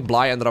 So I think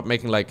Bly ended up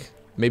making like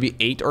maybe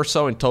 8 or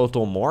so in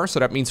total more.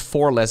 So that means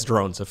 4 less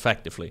drones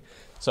effectively.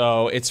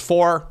 So it's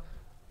 4...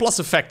 plus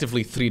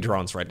effectively 3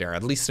 drones right there,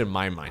 at least in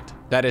my mind.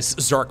 That is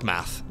Zerg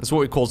math. That's what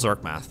we call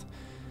Zerg math.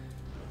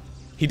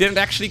 He didn't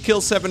actually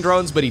kill 7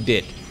 drones, but he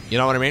did. You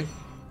know what I mean?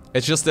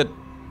 It's just that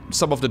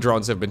some of the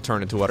drones have been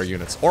turned into other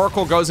units.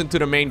 Oracle goes into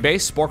the main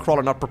base. Spore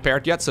Crawler not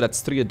prepared yet, so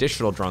that's 3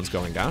 additional drones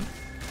going down.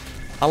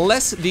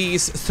 Unless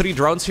these 3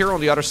 drones here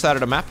on the other side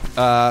of the map,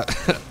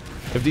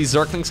 if these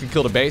Zerglings can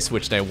kill the base,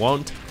 which they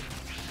won't,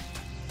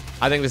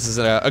 I think this is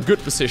a good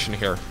position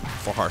here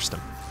for Harstem.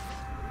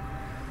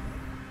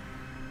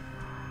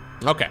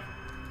 Okay.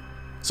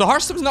 So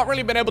Harstem's not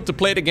really been able to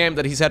play the game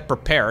that he's had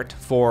prepared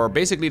for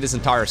basically this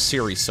entire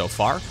series so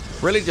far.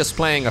 Really just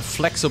playing a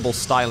flexible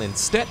style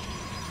instead.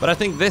 But I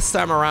think this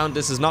time around,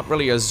 this is not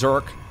really a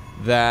Zerg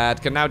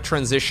that can now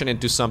transition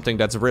into something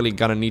that's really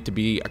gonna need to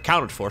be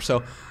accounted for.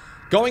 So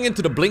going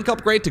into the Blink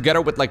upgrade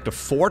together with like the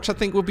Forge, I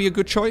think would be a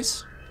good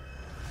choice.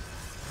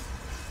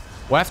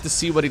 We'll have to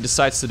see what he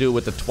decides to do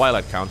with the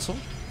Twilight Council.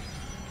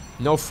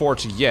 No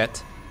Forge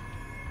yet.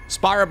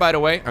 Spire, by the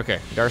way, okay,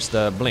 there's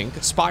the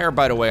Blink. Spire,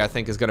 by the way, I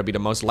think is going to be the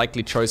most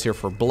likely choice here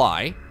for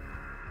Bly.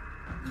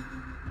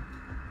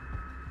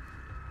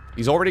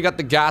 He's already got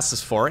the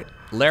gases for it.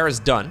 Lair is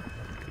done.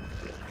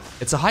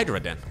 It's a Hydra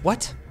den.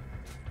 What?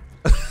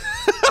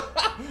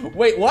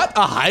 Wait, what?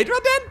 A Hydra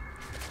den?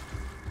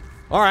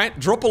 Alright,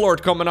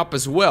 Dropalord coming up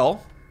as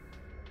well.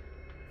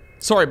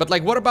 Sorry, but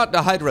like, what about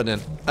the Hydra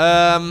den?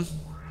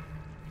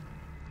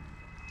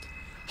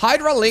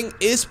 Hydra Ling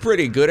is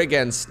pretty good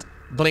against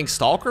Blink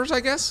Stalkers, I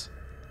guess.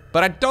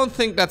 But I don't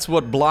think that's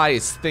what Bly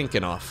is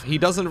thinking of. He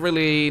doesn't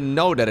really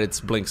know that it's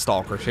Blink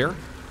Stalkers here.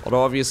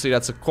 Although obviously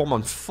that's a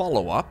common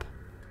follow-up.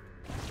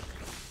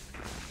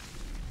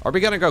 Are we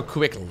gonna go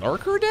quick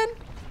Lurker then?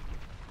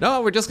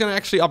 No, we're just gonna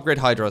actually upgrade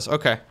Hydras.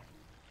 Okay.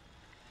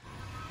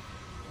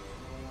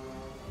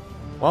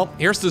 Well,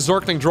 here's the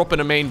Zergling drop in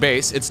the main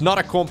base. It's not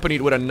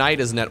accompanied with a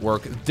Nidus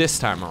network this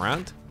time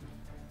around.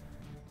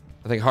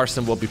 I think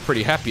Harstem will be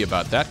pretty happy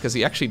about that, because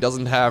he actually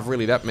doesn't have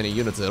really that many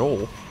units at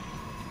all.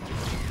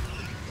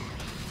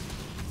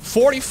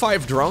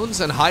 45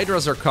 drones and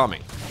Hydras are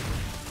coming.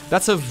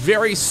 That's a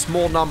very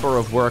small number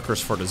of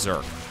workers for the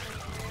Zerg.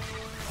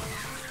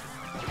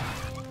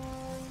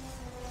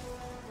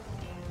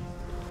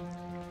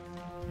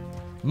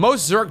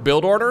 Most Zerg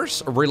build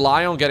orders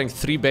rely on getting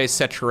 3 base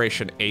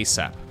saturation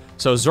ASAP.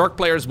 So Zerg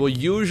players will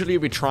usually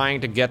be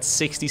trying to get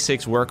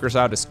 66 workers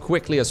out as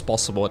quickly as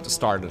possible at the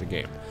start of the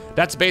game.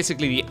 That's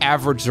basically the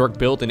average Zerg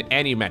build in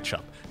any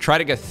matchup. Try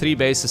to get 3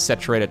 bases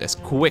saturated as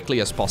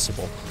quickly as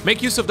possible.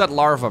 Make use of that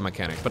larva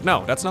mechanic, but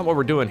no, that's not what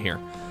we're doing here.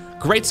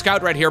 Great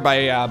scout right here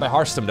by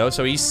Harstem though,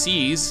 so he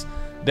sees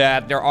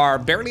that there are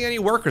barely any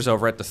workers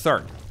over at the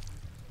 3rd.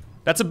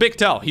 That's a big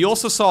tell. He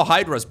also saw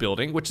Hydras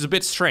building, which is a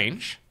bit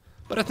strange,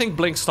 but I think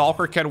Blink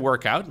Stalker can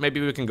work out.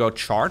 Maybe we can go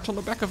charge on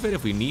the back of it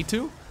if we need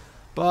to,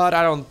 but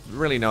I don't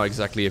really know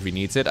exactly if he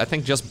needs it. I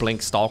think just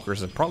Blink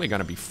Stalkers are probably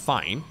gonna be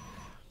fine.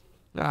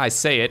 I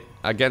say it,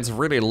 against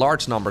really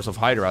large numbers of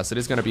Hydras, it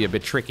is going to be a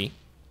bit tricky.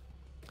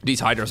 These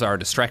Hydras are a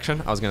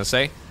distraction, I was going to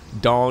say.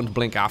 Don't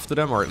blink after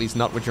them, or at least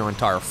not with your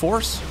entire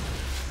force.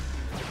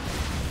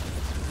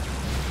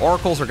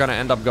 Oracles are going to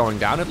end up going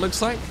down, it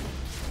looks like.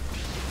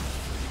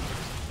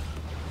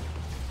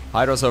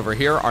 Hydras over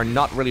here are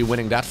not really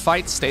winning that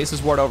fight.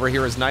 Stasis Ward over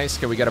here is nice.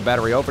 Can we get a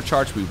battery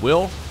overcharge? We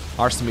will.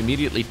 Harstem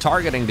immediately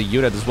targeting the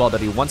unit as well that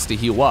he wants to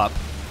heal up.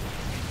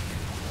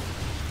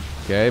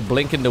 Okay,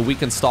 blinking the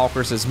weakened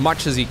Stalkers as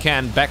much as he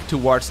can back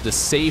towards the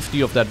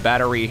safety of that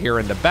battery here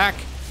in the back.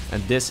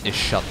 And this is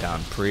shut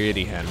down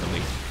pretty handily.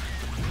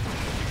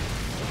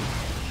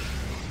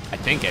 I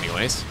think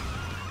anyways.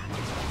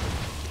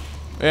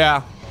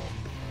 Yeah.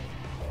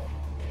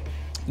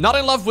 Not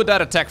in love with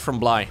that attack from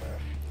Bly.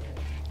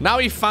 Now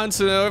he finds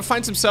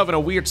himself in a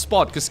weird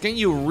spot, because can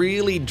you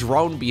really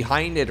drone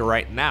behind it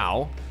right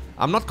now?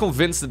 I'm not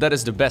convinced that that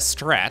is the best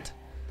strat.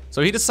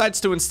 So he decides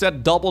to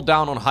instead double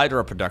down on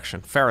Hydra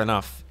production. Fair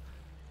enough.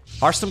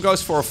 Harstem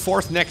goes for a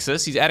 4th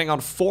Nexus. He's adding on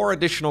 4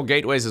 additional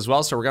gateways as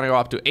well, so we're gonna go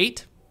up to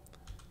 8.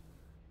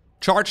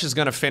 Charge is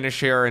gonna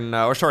finish here in, the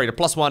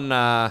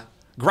 +1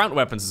 ground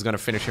weapons is gonna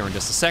finish here in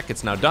just a sec.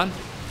 It's now done.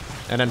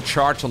 And then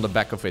charge on the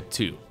back of it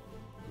too.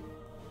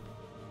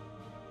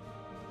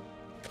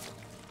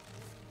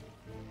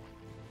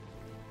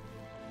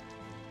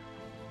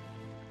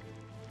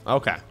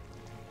 Okay.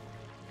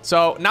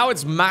 So now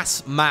it's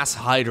mass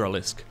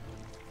Hydralisk.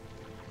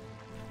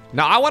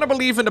 Now, I want to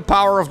believe in the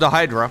power of the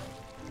Hydra,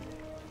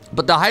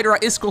 but the Hydra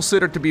is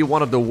considered to be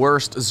one of the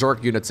worst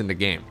Zerg units in the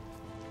game.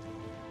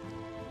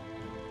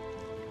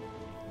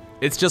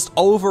 It's just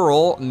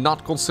overall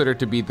not considered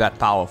to be that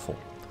powerful.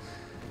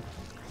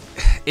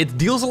 It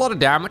deals a lot of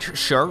damage,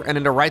 sure, and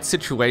in the right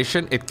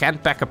situation, it can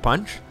pack a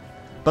punch,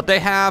 but they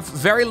have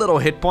very little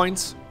hit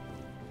points,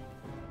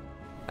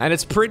 and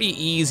it's pretty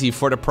easy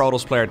for the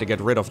Protoss player to get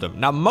rid of them.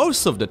 Now,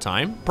 most of the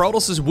time,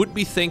 Protosses would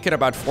be thinking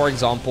about, for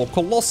example,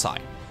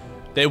 Colossi.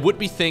 They would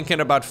be thinking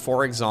about,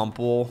 for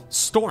example,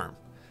 Storm.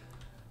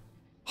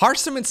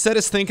 Harstem instead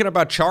is thinking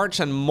about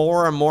Charge and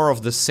more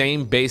of the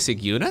same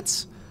basic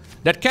units.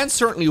 That can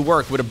certainly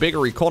work with a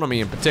bigger economy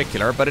in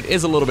particular, but it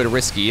is a little bit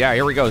risky. Yeah,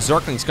 here we go.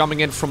 Zerglings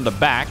coming in from the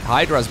back.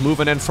 Hydra's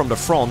moving in from the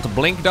front.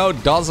 Blink, though,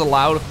 does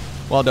allow,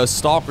 well, those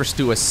Stalkers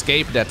to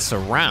escape that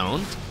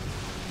surround.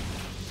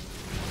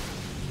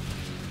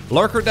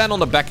 Lurker then on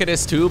the back of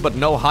this too, but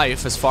no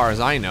Hive as far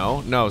as I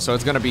know. No, so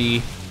it's gonna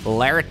be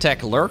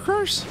Laratech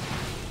Lurkers?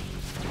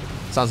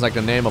 Sounds like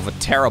the name of a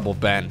terrible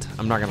band,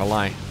 I'm not gonna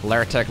lie.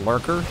 Laratech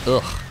Lurker?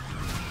 Ugh.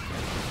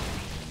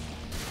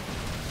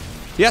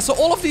 Yeah, so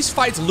all of these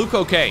fights look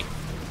okay.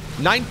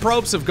 9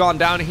 probes have gone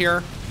down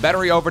here.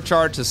 Battery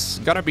overcharge is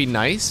gonna be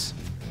nice.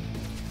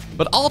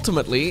 But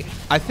ultimately,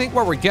 I think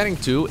what we're getting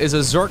to is a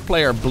Zerg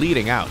player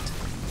bleeding out.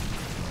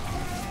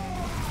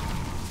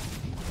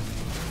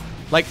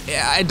 Like,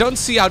 I don't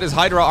see how this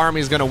Hydra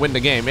army is gonna win the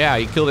game. Yeah,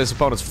 he killed his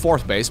opponent's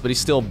 4th base, but he's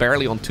still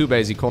barely on 2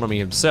 base economy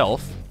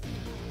himself.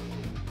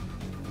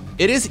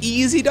 It is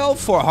easy, though,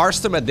 for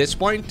Harstem at this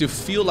point to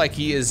feel like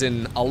he is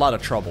in a lot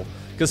of trouble.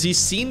 Because he's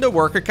seen the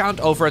worker count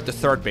over at the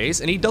 3rd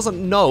base, and he doesn't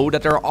know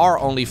that there are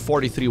only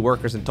 43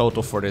 workers in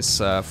total for this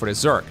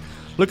Zerg.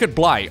 Look at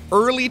Bly.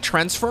 Early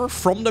transfer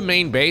from the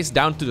main base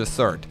down to the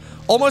 3rd.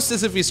 Almost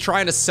as if he's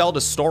trying to sell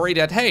the story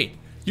that, hey,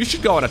 you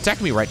should go and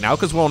attack me right now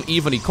because we're on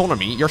even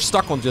economy. You're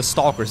stuck on just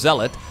Stalker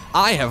Zealot.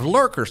 I have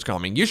Lurkers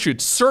coming. You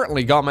should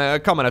certainly come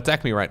and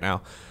attack me right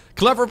now.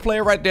 Clever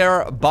play right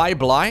there by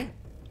Bly.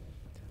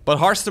 But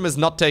Harstem is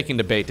not taking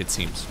the bait, it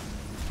seems.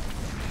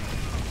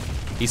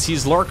 He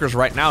sees Lurkers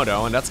right now,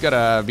 though, and that's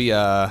gonna be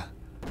a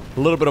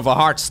little bit of a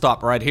hard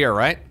stop right here,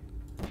 right?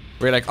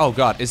 Where you're like, oh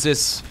god, is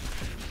this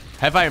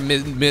Have I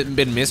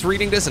been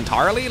misreading this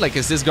entirely? Like,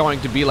 is this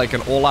going to be like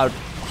an all-out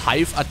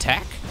hive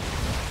attack?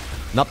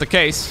 Not the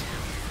case.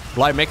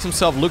 Bly makes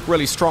himself look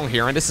really strong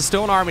here, and this is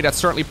still an army that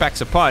certainly packs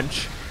a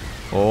punch.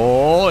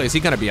 Oh, is he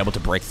gonna be able to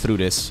break through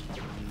this?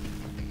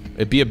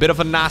 It'd be a bit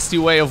of a nasty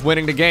way of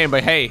winning the game,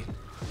 but hey,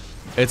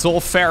 it's all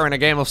fair in a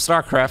game of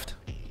StarCraft.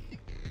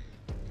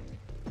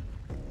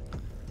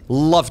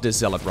 Love this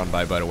Zealot run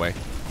by the way.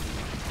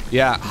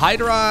 Yeah,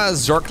 Hydra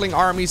Zergling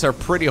armies are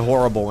pretty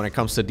horrible when it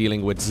comes to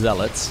dealing with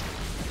Zealots.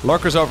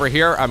 Lurkers over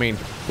here, I mean,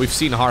 we've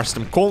seen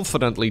Harstem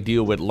confidently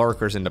deal with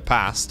Lurkers in the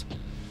past.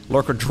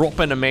 Lurker drop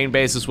in the main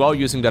base as well,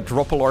 using that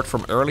drop alert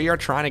from earlier,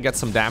 trying to get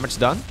some damage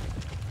done.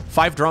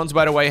 5 drones,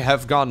 by the way,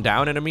 have gone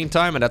down in the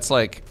meantime, and that's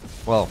like,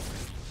 well,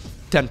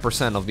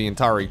 10% of the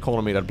entire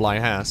economy that Bly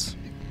has.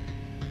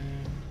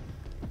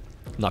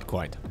 Not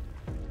quite.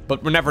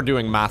 But we're never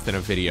doing math in a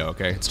video,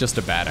 okay? It's just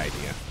a bad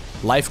idea.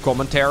 Live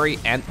commentary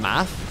and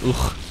math?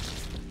 Ugh.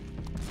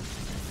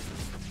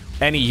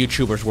 Any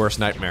YouTuber's worst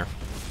nightmare.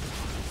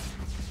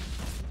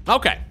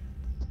 Okay.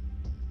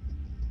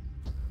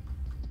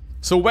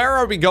 So where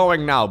are we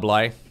going now,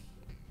 Bly?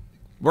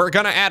 We're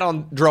gonna add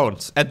on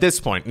drones at this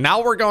point.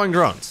 Now we're going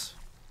drones.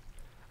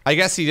 I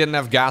guess he didn't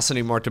have gas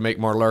anymore to make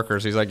more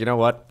lurkers. He's like, you know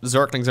what?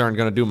 Zerglings aren't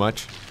gonna do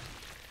much.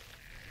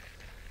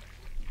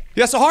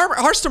 Yeah, so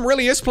Harstem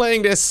really is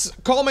playing this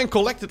calm and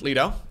collectedly,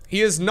 though.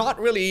 He is not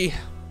really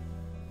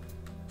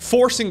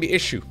forcing the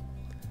issue.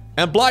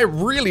 And Bly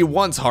really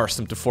wants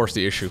Harstem to force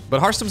the issue,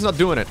 but Harstem's not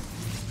doing it.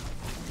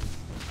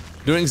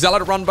 Doing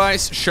Zealot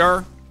run-bys,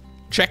 sure.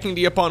 Checking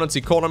the opponent's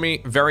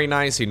economy, very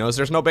nice. He knows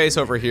there's no base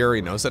over here.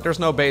 He knows that there's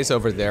no base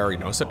over there. He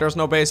knows that there's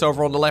no base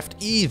over on the left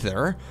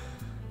either.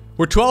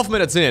 We're 12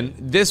 minutes in.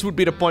 This would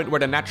be the point where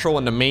the natural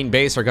and the main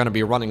base are going to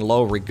be running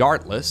low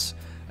regardless.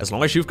 As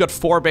long as you've got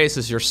 4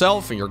 bases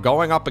yourself and you're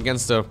going up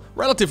against a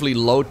relatively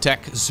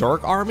low-tech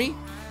Zerg army,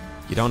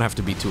 you don't have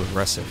to be too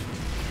aggressive.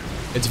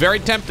 It's very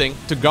tempting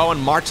to go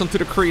and march onto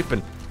the creep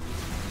and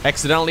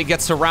accidentally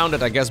get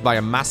surrounded, I guess, by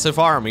a massive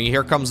army.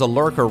 Here comes a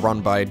lurker run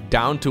by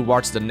down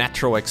towards the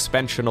natural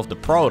expansion of the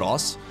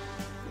Protoss.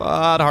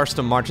 But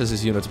Harstem marches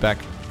his units back.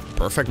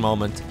 Perfect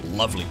moment.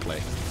 Lovely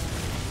play.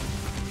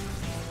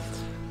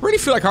 Really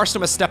feel like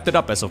Harstem has stepped it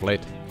up as of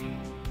late.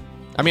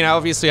 I mean, I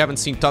obviously haven't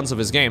seen tons of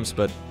his games,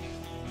 but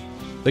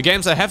the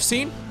games I have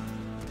seen,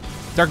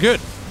 they're good.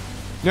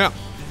 Yeah.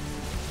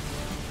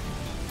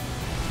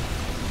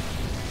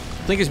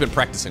 I think he's been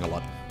practicing a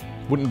lot.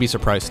 Wouldn't be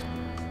surprised.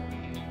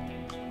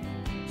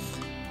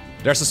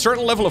 There's a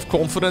certain level of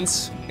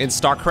confidence in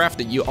StarCraft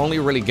that you only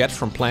really get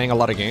from playing a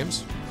lot of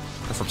games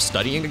and from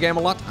studying the game a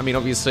lot. I mean,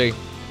 obviously,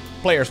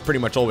 players pretty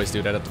much always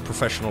do that at the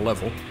professional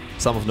level.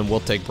 Some of them will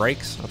take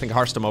breaks. I think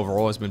Harstem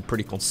overall has been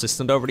pretty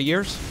consistent over the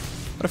years.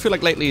 But I feel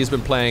like lately he's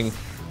been playing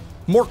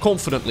more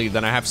confidently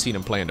than I have seen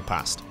him play in the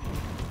past.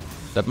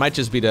 That might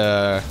just be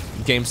the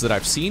games that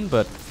I've seen,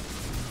 but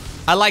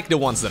I like the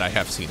ones that I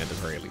have seen at the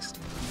very least.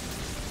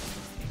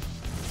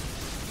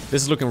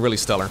 This is looking really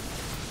stellar.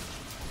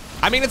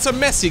 I mean, it's a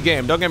messy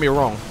game, don't get me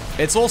wrong.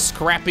 It's all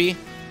scrappy,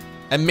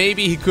 and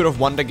maybe he could have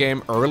won the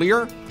game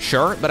earlier,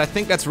 sure, but I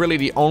think that's really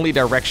the only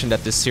direction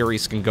that this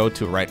series can go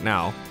to right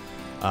now.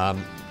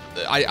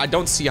 I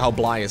don't see how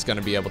Bly is going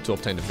to be able to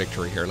obtain the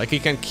victory here. Like, he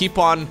can keep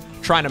on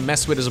trying to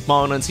mess with his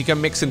opponents, he can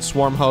mix in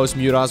Swarm Host,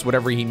 Mutas,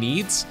 whatever he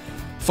needs.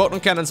 Photon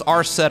cannons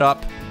are set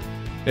up.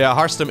 Yeah,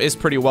 Harstem is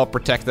pretty well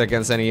protected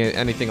against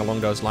anything along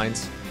those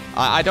lines.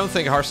 I don't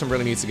think Harstem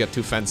really needs to get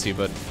too fancy,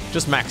 but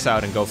just max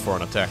out and go for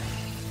an attack.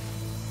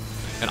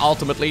 And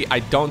ultimately, I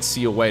don't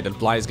see a way that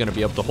Bly is going to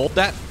be able to hold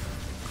that.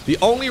 The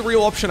only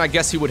real option I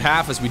guess he would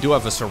have is we do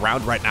have a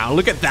surround right now.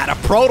 Look at that, a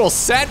Protoss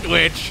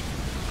sandwich!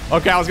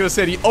 Okay, I was going to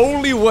say the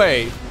only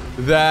way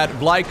that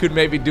Bly could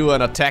maybe do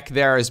an attack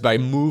there is by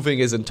moving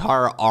his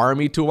entire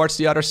army towards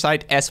the other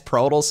side as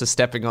Protoss is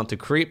stepping onto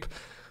creep.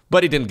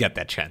 But he didn't get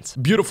that chance.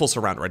 Beautiful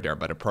surround right there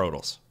by the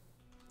Protoss.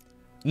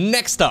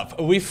 Next up,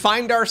 we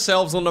find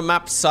ourselves on the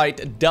map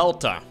site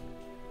Delta.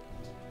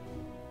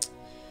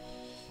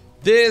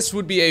 This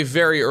would be a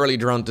very early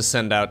drone to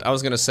send out. I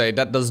was gonna say,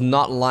 that does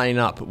not line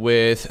up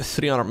with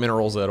 300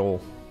 minerals at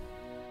all.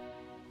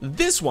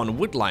 This one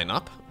would line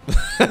up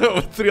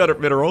with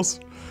 300 minerals.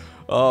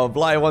 Oh,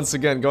 Bly once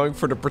again going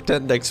for the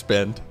pretend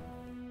expand.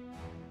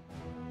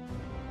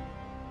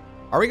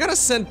 Are we gonna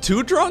send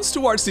 2 drones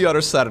towards the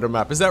other side of the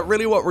map? Is that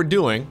really what we're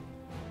doing?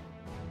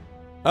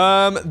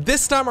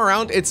 This time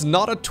around, it's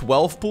not a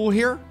 12 pool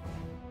here.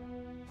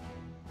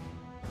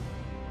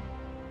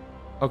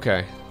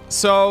 Okay,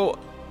 so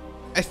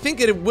I think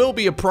it will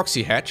be a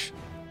proxy hatch.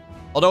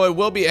 Although it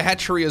will be a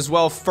hatchery as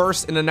well,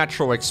 first in a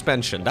natural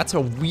expansion. That's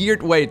a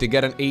weird way to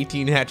get an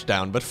 18 hatch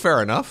down, but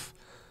fair enough.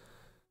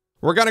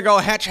 We're gonna go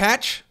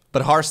hatch,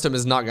 but Harstem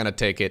is not gonna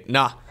take it.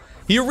 Nah,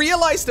 he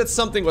realized that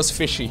something was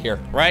fishy here,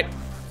 right?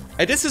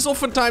 And this is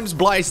oftentimes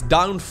Bly's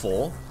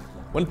downfall.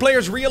 When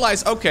players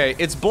realize, okay,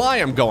 it's Bly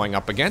I'm going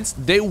up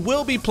against, they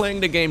will be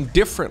playing the game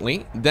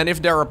differently than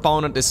if their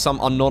opponent is some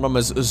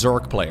anonymous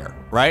Zerg player,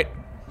 right?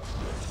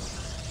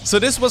 So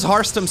this was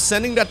Harstem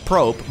sending that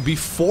probe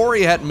before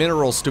he had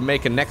minerals to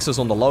make a nexus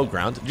on the low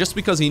ground, just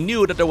because he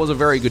knew that there was a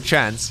very good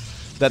chance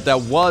that there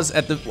was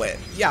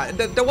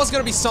there was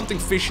gonna be something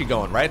fishy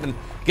going, right? And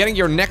getting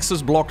your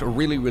nexus blocked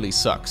really, really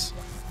sucks.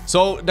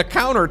 So the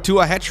counter to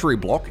a hatchery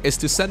block is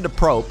to send a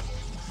probe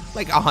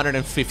like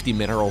 150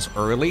 minerals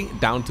early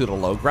down to the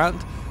low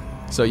ground,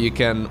 so you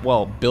can,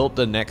 well, build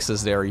the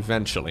nexus there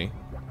eventually.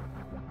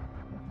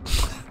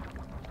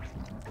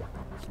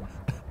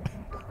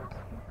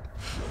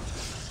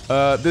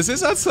 This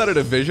is outside of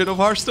the vision of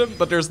Harstem,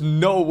 but there's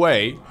no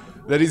way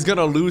that he's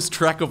gonna lose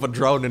track of a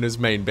drone in his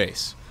main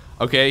base.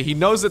 Okay, he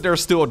knows that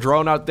there's still a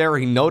drone out there.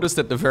 He noticed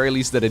at the very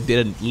least that it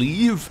didn't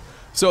leave,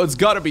 so it's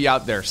gotta be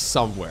out there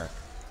somewhere.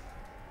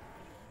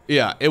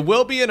 Yeah, it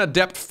will be an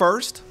adept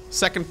first.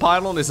 Second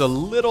pylon is a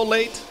little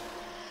late,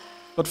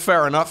 but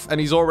fair enough. And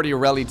he's already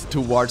rallied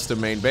towards the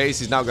main base.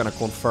 He's now gonna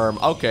confirm.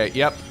 Okay,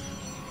 yep.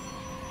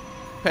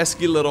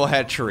 Pesky little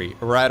hatchery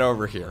right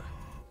over here.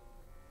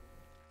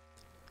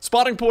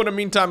 Spotting pool in the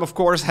meantime, of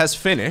course, has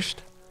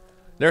finished.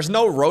 There's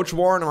no roach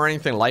warren or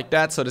anything like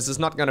that, so this is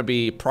not gonna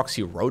be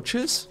proxy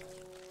roaches.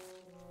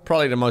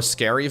 Probably the most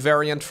scary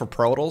variant for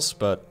Protoss,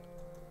 but...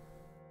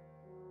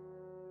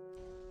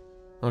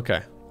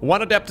 okay.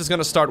 One adept is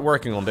gonna start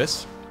working on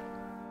this.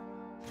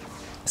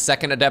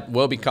 Second adept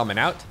will be coming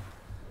out.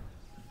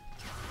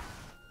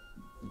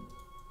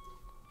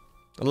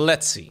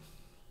 Let's see.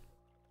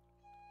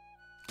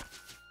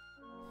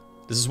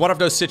 This is one of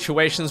those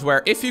situations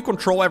where if you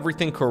control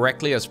everything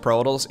correctly as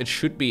Protoss, it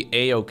should be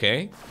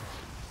a-okay.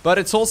 But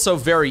it's also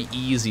very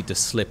easy to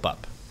slip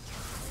up.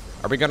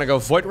 Are we gonna go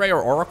Void Ray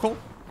or Oracle?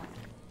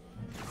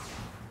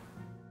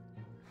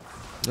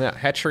 Yeah,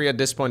 hatchery at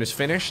this point is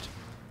finished.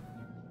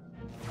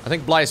 I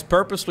think Bly is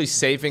purposely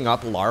saving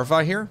up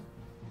larva here.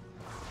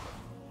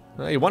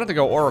 He wanted to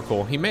go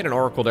Oracle. He made an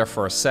Oracle there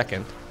for a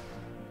second.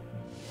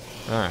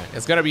 Alright,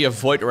 it's gonna be a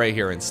Void Ray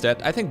here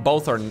instead. I think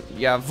both are...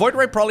 yeah, Void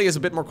Ray probably is a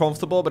bit more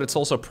comfortable, but it's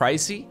also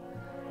pricey.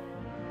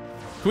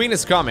 Queen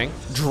is coming.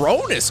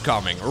 Drone is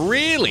coming.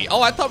 Really?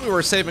 Oh, I thought we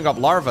were saving up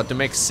larva to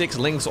make 6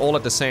 links all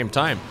at the same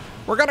time.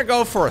 We're gonna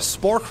go for a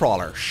Spore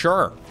Crawler.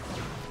 Sure.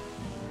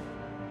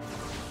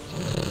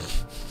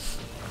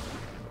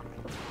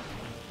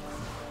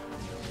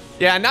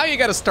 Yeah, now you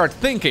gotta start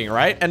thinking,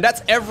 right? And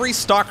that's every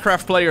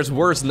StarCraft player's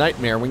worst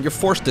nightmare, when you're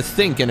forced to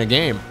think in a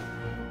game.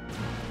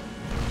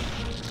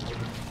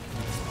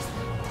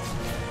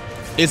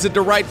 Is it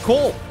the right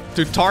call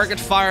to target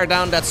fire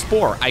down that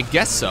Spore? I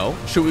guess so.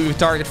 Should we be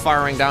target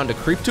firing down the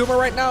Creep Tumor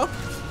right now?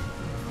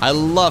 I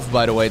love,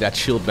 by the way, that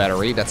shield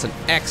battery. That's an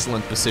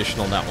excellent position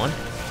on that one.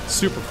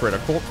 Super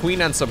critical.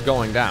 Queen ends up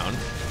going down.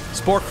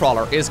 Spore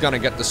Crawler is gonna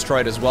get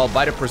destroyed as well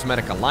by the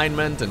prismatic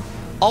alignment, and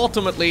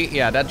ultimately,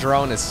 yeah, that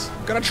drone is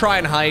gonna try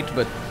and hide,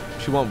 but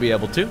she won't be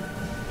able to.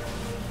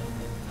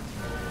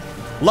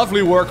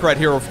 Lovely work right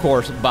here, of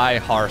course, by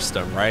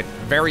Harstem, right?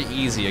 Very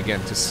easy,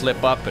 again, to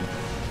slip up and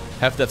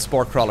have that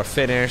Spore Crawler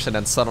finish, and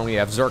then suddenly you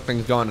have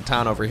Zerglings going to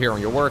town over here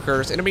on your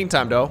workers. In the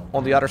meantime, though,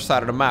 on the other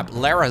side of the map,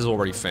 Lara has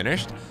already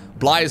finished.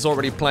 Bly is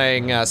already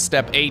playing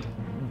step 8,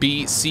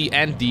 B, C,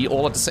 and D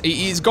all at the same...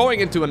 he's going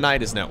into a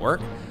Nidus network.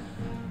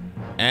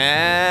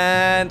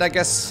 And I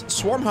guess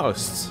Swarm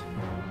Hosts.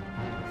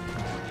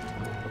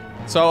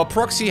 So a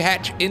proxy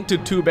hatch into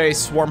 2-base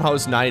Swarm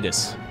Host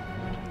Nidus.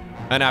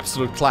 An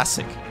absolute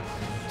classic.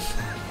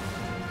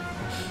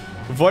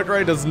 Void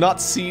Ray does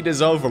not see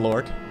this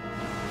Overlord.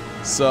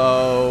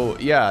 So,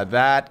 yeah,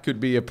 that could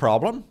be a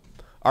problem.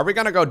 Are we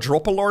gonna go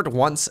drop a Lord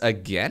once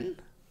again?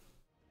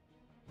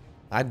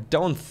 I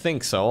don't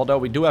think so, although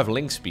we do have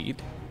link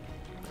speed.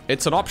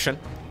 It's an option.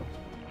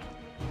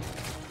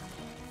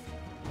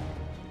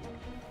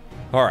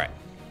 Alright.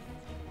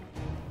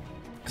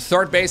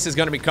 Third base is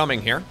gonna be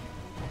coming here.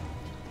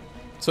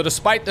 So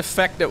despite the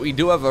fact that we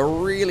do have a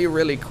really,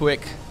 really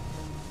quick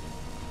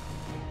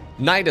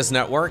Nidus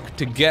network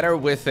together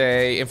with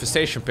a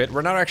infestation pit,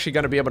 we're not actually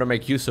gonna be able to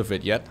make use of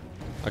it yet.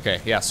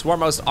 Okay, yeah,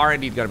 Swarmos are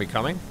indeed gonna be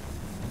coming.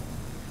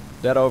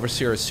 That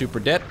Overseer is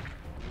super dead.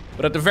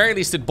 But at the very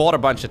least, it bought a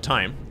bunch of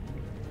time.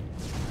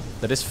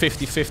 That is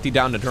 50-50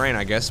 down the drain,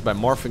 I guess, by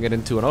morphing it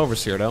into an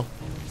Overseer, though.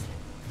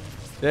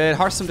 Did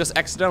Harstem just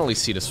accidentally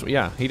see this?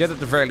 Yeah, he did at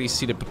the very least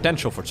see the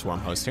potential for Swarm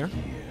Host here.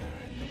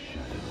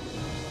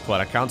 What,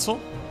 a Council?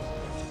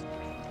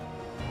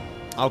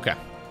 Okay.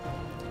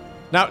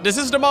 Now, this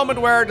is the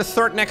moment where the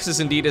third Nexus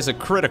indeed is a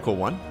critical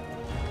one.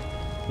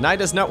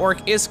 Nidus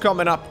network is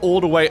coming up all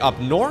the way up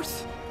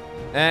north.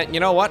 And you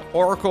know what?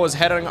 Oracle is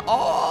heading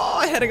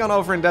on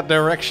over in that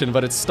direction,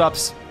 but it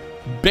stops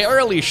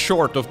barely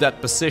short of that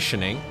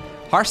positioning.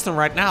 Harstem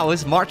right now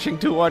is marching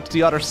towards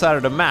the other side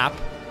of the map.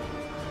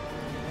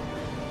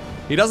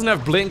 He doesn't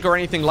have blink or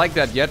anything like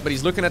that yet, but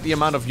he's looking at the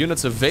amount of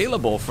units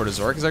available for the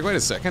Zerg. He's like, wait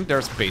a second,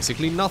 there's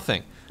basically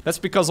nothing. That's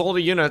because all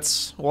the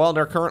units, well,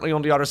 they're currently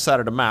on the other side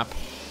of the map.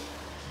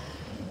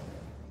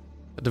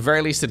 At the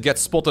very least, it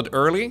gets spotted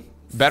early.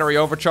 Battery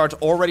overcharge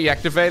already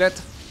activated.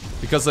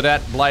 Because of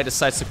that, Bly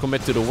decides to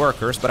commit to the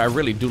workers, but I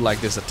really do like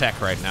this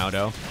attack right now,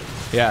 though.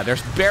 Yeah,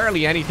 there's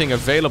barely anything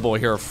available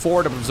here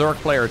for the Zerg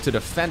player to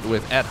defend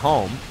with at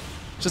home.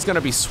 Just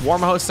gonna be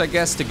Swarm Host, I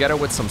guess, together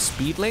with some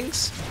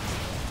Speedlings.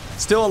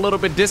 Still a little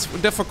bit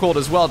difficult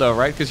as well, though,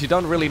 right? Because you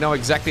don't really know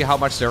exactly how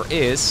much there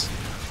is.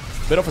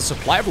 Bit of a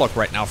supply block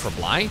right now for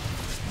Bly.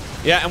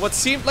 Yeah, and what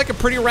seemed like a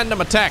pretty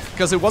random attack,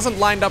 because it wasn't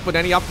lined up with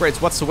any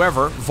upgrades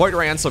whatsoever. Void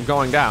Ray ends up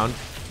going down.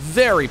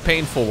 Very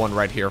painful one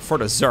right here for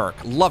the Zerg.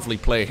 Lovely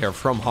play here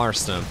from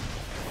Harstem.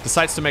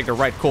 Decides to make the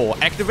right call.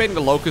 Activating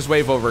the Locust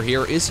Wave over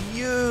here is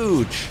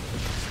huge.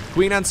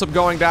 Queen ends up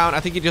going down. I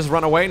think he just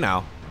run away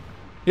now.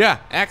 Yeah,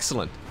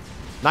 excellent.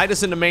 Knight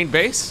is in the main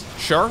base,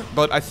 sure,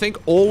 but I think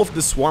all of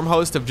the Swarm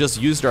Hosts have just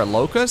used their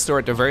Locust, or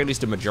at the very least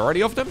the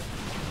majority of them.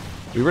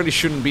 We really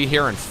shouldn't be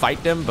here and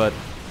fight them, but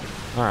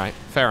alright,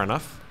 fair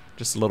enough.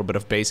 Just a little bit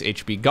of base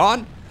HP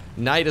gone.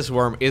 Nidus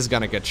Worm is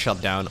gonna get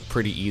shut down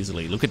pretty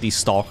easily. Look at these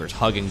Stalkers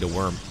hugging the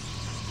Worm.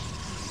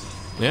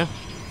 Yeah.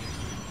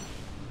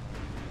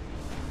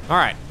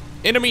 Alright,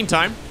 in the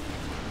meantime,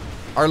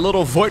 our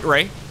little Void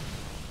Ray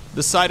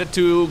decided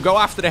to go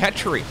after the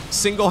hatchery,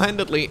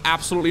 single-handedly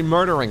absolutely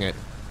murdering it.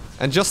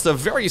 And just a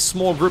very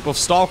small group of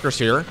Stalkers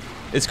here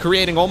is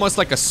creating almost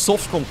like a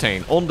soft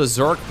contain on the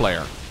Zerg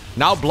player.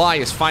 Now Bly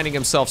is finding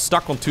himself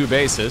stuck on 2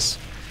 bases.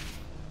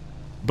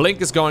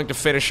 Blink is going to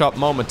finish up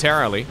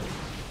momentarily.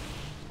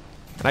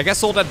 And I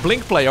guess all that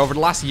Blink play over the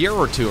last year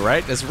or two,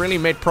 right, has really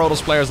made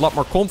Protoss players a lot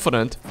more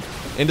confident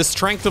in the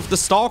strength of the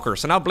Stalker.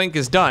 So now Blink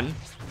is done.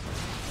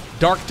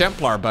 Dark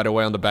Templar, by the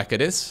way, on the back of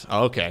this.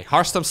 Okay,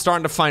 Harstem's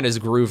starting to find his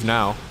groove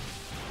now.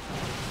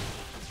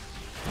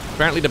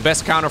 Apparently the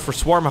best counter for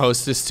Swarm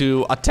Host is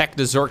to attack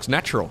the Zerg's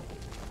natural.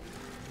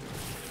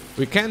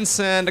 We can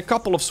send a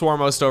couple of Swarm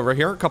Hosts over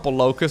here, a couple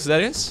Locusts,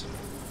 that is.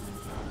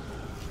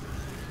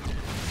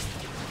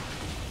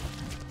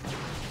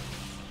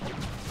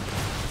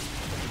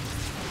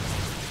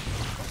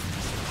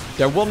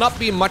 There will not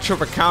be much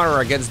of a counter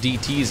against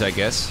DTs, I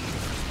guess.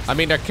 I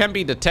mean, there can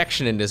be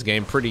detection in this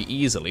game pretty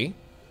easily.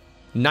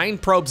 9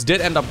 probes did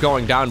end up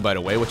going down, by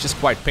the way, which is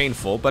quite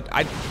painful, but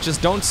I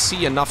just don't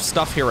see enough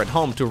stuff here at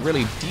home to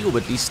really deal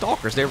with these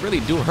Stalkers. They really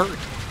do hurt.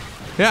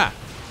 Yeah.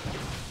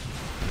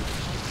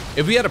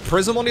 If we had a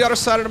Prism on the other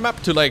side of the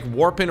map to, like,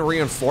 warp in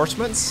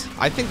reinforcements,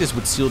 I think this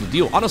would seal the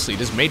deal. Honestly,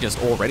 this may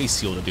just already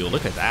seal the deal.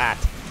 Look at that.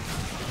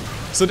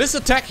 So this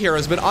attack here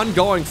has been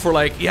ongoing for,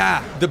 like,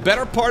 yeah, the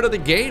better part of the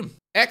game.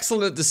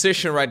 Excellent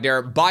decision right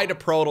there by the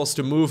Protoss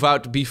to move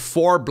out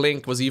before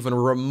Blink was even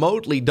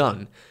remotely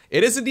done.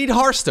 It is indeed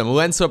Harstem who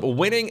ends up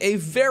winning a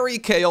very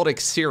chaotic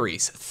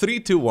series,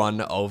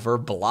 3-1 over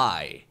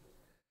Bly.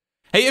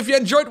 Hey, if you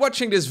enjoyed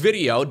watching this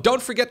video,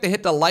 don't forget to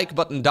hit the like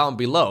button down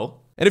below.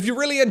 And if you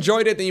really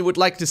enjoyed it and you would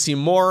like to see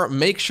more,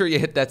 make sure you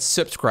hit that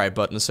subscribe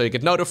button so you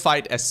get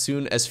notified as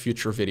soon as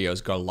future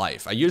videos go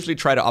live. I usually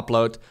try to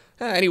upload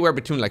anywhere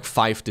between like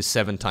 5 to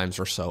 7 times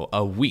or so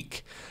a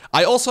week.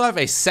 I also have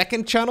a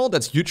second channel,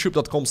 that's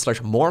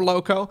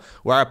youtube.com/morelowko,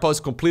 where I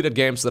post completed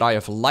games that I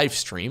have live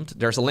streamed.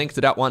 There's a link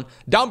to that one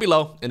down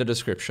below in the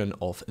description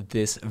of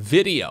this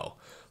video.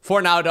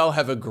 For now though,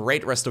 have a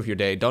great rest of your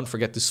day, don't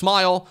forget to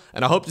smile,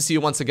 and I hope to see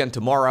you once again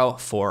tomorrow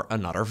for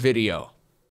another video.